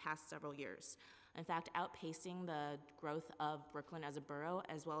the past several years. In fact, outpacing the growth of Brooklyn as a borough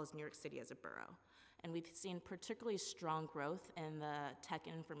as well as New York City as a borough. And we've seen particularly strong growth in the tech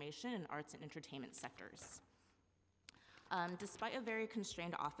and information and arts and entertainment sectors. Despite a very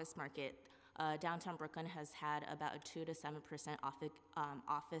constrained office market, downtown Brooklyn has had about a 2 to 7%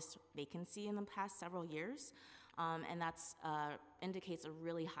 office vacancy in the past several years, and that indicates a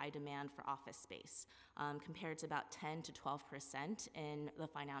really high demand for office space, compared to about 10 to 12% in the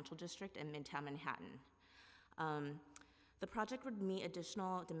financial district in Midtown Manhattan. The project would meet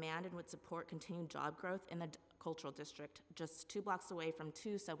additional demand and would support continued job growth in the cultural district, just 2 blocks away from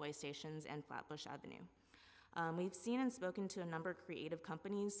 2 subway stations and Flatbush Avenue. We've seen and spoken to a number of creative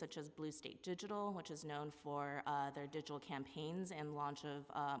companies such as Blue State Digital, which is known for their digital campaigns and launch of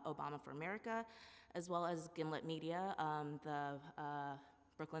Obama for America, as well as Gimlet Media,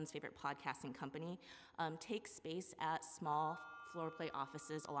 Brooklyn's favorite podcasting company, take space at small floor plate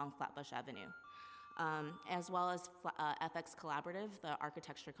offices along Flatbush Avenue. As well as FX Collaborative, the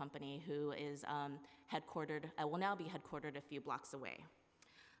architecture company who is will now be headquartered a few blocks away.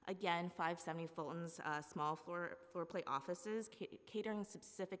 Again, 570 Fulton's small floor plate offices catering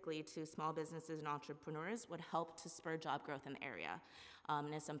specifically to small businesses and entrepreneurs would help to spur job growth in the area,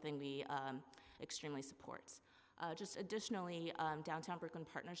 and is something we extremely support. Just additionally, Downtown Brooklyn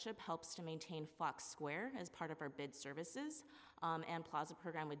Partnership helps to maintain Fox Square as part of our bid services and Plaza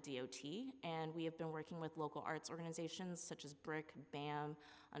program with DOT, and we have been working with local arts organizations such as BRIC, BAM,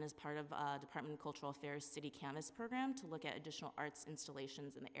 and as part of Department of Cultural Affairs City Canvas program to look at additional arts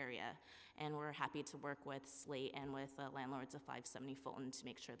installations in the area. And we're happy to work with Slate and with landlords of 570 Fulton to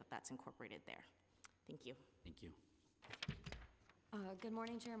make sure that that's incorporated there. Thank you. Thank you. Good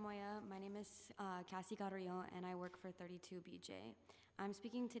morning, Chair Moya. My name is Cassie Carrillo, and I work for 32BJ. I'm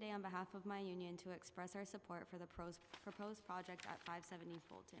speaking today on behalf of my union to express our support for the proposed project at 570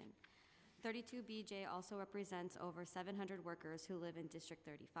 Fulton. 32BJ also represents over 700 workers who live in District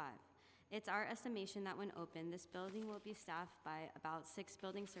 35. It's our estimation that when open, this building will be staffed by about 6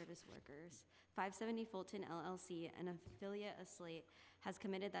 building service workers. 570 Fulton LLC, an affiliate of Slate, has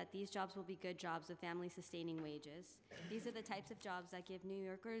committed that these jobs will be good jobs with family-sustaining wages. These are the types of jobs that give New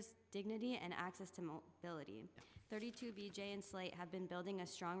Yorkers dignity and access to mobility. 32BJ and Slate have been building a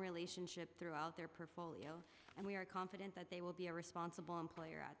strong relationship throughout their portfolio, and we are confident that they will be a responsible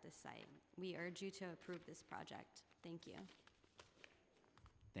employer at this site. We urge you to approve this project. Thank you.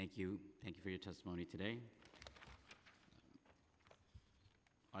 Thank you. Thank you for your testimony today.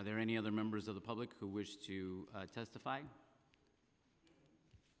 Are there any other members of the public who wish to testify?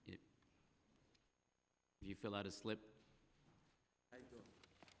 If you fill out a slip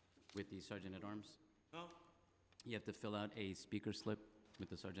with the Sergeant at Arms. No. You have to fill out a speaker slip with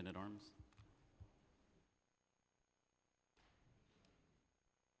the Sergeant at Arms.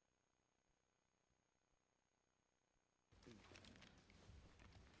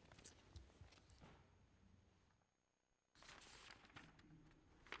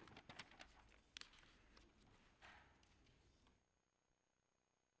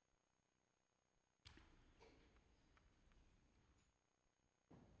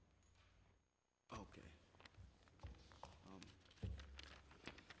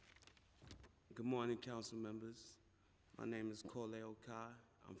 Good morning, council members. My name is Corleo Kai.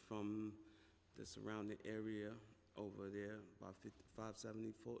 I'm from the surrounding area over there, about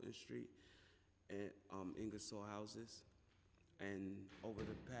 570 Fulton Street, and Ingersoll houses. And over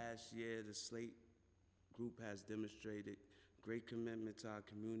the past year, the Slate group has demonstrated great commitment to our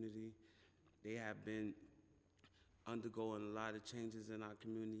community. They have been undergoing a lot of changes in our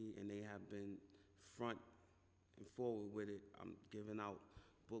community, and they have been front and forward with it. I'm giving out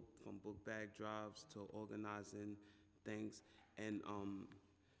from book bag drives to organizing things. And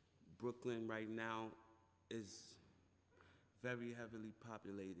Brooklyn right now is very heavily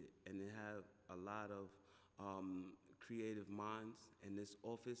populated, and they have a lot of creative minds, and this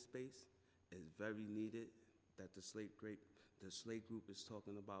office space is very needed that the Slate group is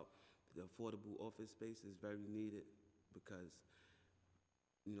talking about. The affordable office space is very needed because,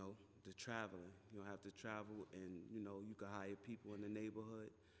 you know, the traveling. You don't have to travel, and, you know, you can hire people in the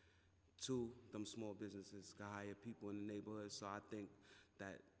neighborhood. Too, them small businesses can hire people in the neighborhood. So I think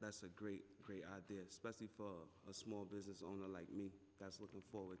that that's a great, great idea, especially for a small business owner like me that's looking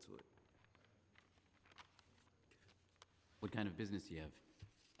forward to it. What kind of business do you have?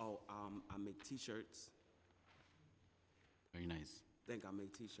 Oh, I make T-shirts. Very nice. I think I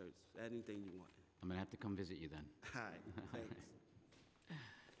make T-shirts, anything you want. I'm gonna have to come visit you then. All right, thanks.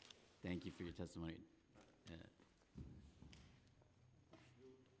 Thank you for your testimony.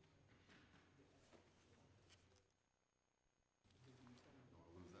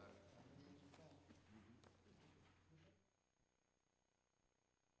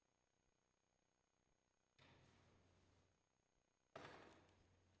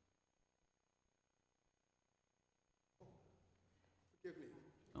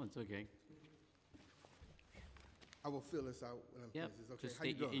 Oh, it's okay. I will fill this out when I'm Yeah, finished. It's okay. just How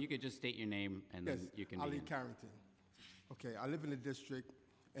you state, doing? you could just state your name and then you can Ali begin. Carrington. Okay, I live in the district,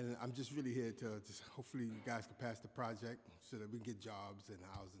 and I'm just really here to just hopefully you guys can pass the project so that we can get jobs and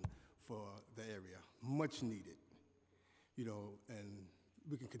housing for the area. Much needed, you know, and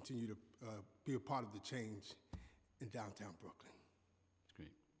we can continue to be a part of the change in downtown Brooklyn. That's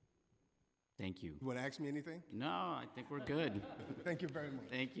great. Thank you. You want to ask me anything? No, I think we're good. Thank you very much.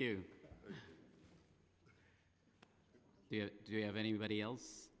 Thank you. Do you have anybody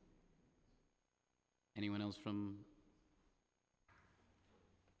else? Anyone else from?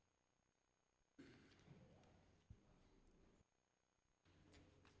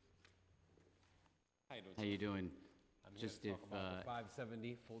 How you doing? I'm here to talk about the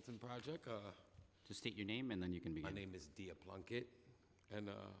 570 Fulton project. Just state your name and then you can begin. My name is Dia Plunkett, and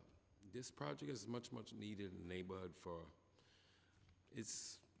this project is much needed in the neighborhood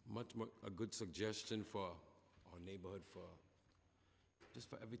it's much more a good suggestion for our neighborhood just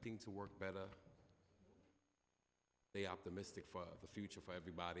for everything to work better. Stay optimistic for the future for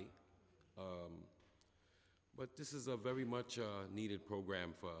everybody. But this is a very much needed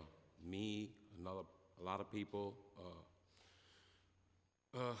program for me, a lot of people.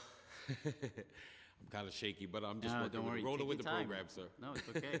 I'm kind of shaky, but I'm just rolling with the program, sir. No, it's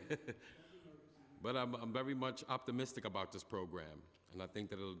okay. But I'm very much optimistic about this program, and I think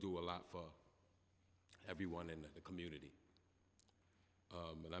that it'll do a lot for everyone in the community.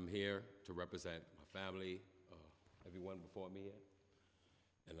 And I'm here to represent my family, everyone before me here.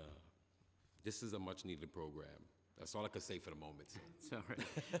 And this is a much-needed program. That's all I can say for the moment, sir. It's all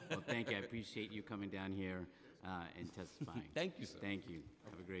right. Well, thank you. I appreciate you coming down here and testifying. Thank you, sir. Thank you.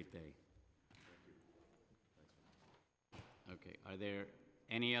 Have a great day. Okay. Are there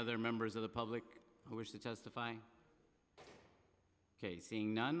any other members of the public who wish to testify? Okay.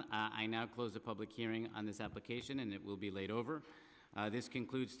 Seeing none, I now close the public hearing on this application, and it will be laid over. This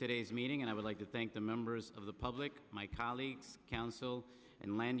concludes today's meeting, and I would like to thank the members of the public, my colleagues, council,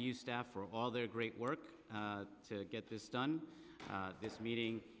 and land use staff for all their great work to get this done. This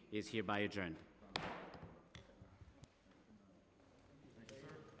meeting is hereby adjourned.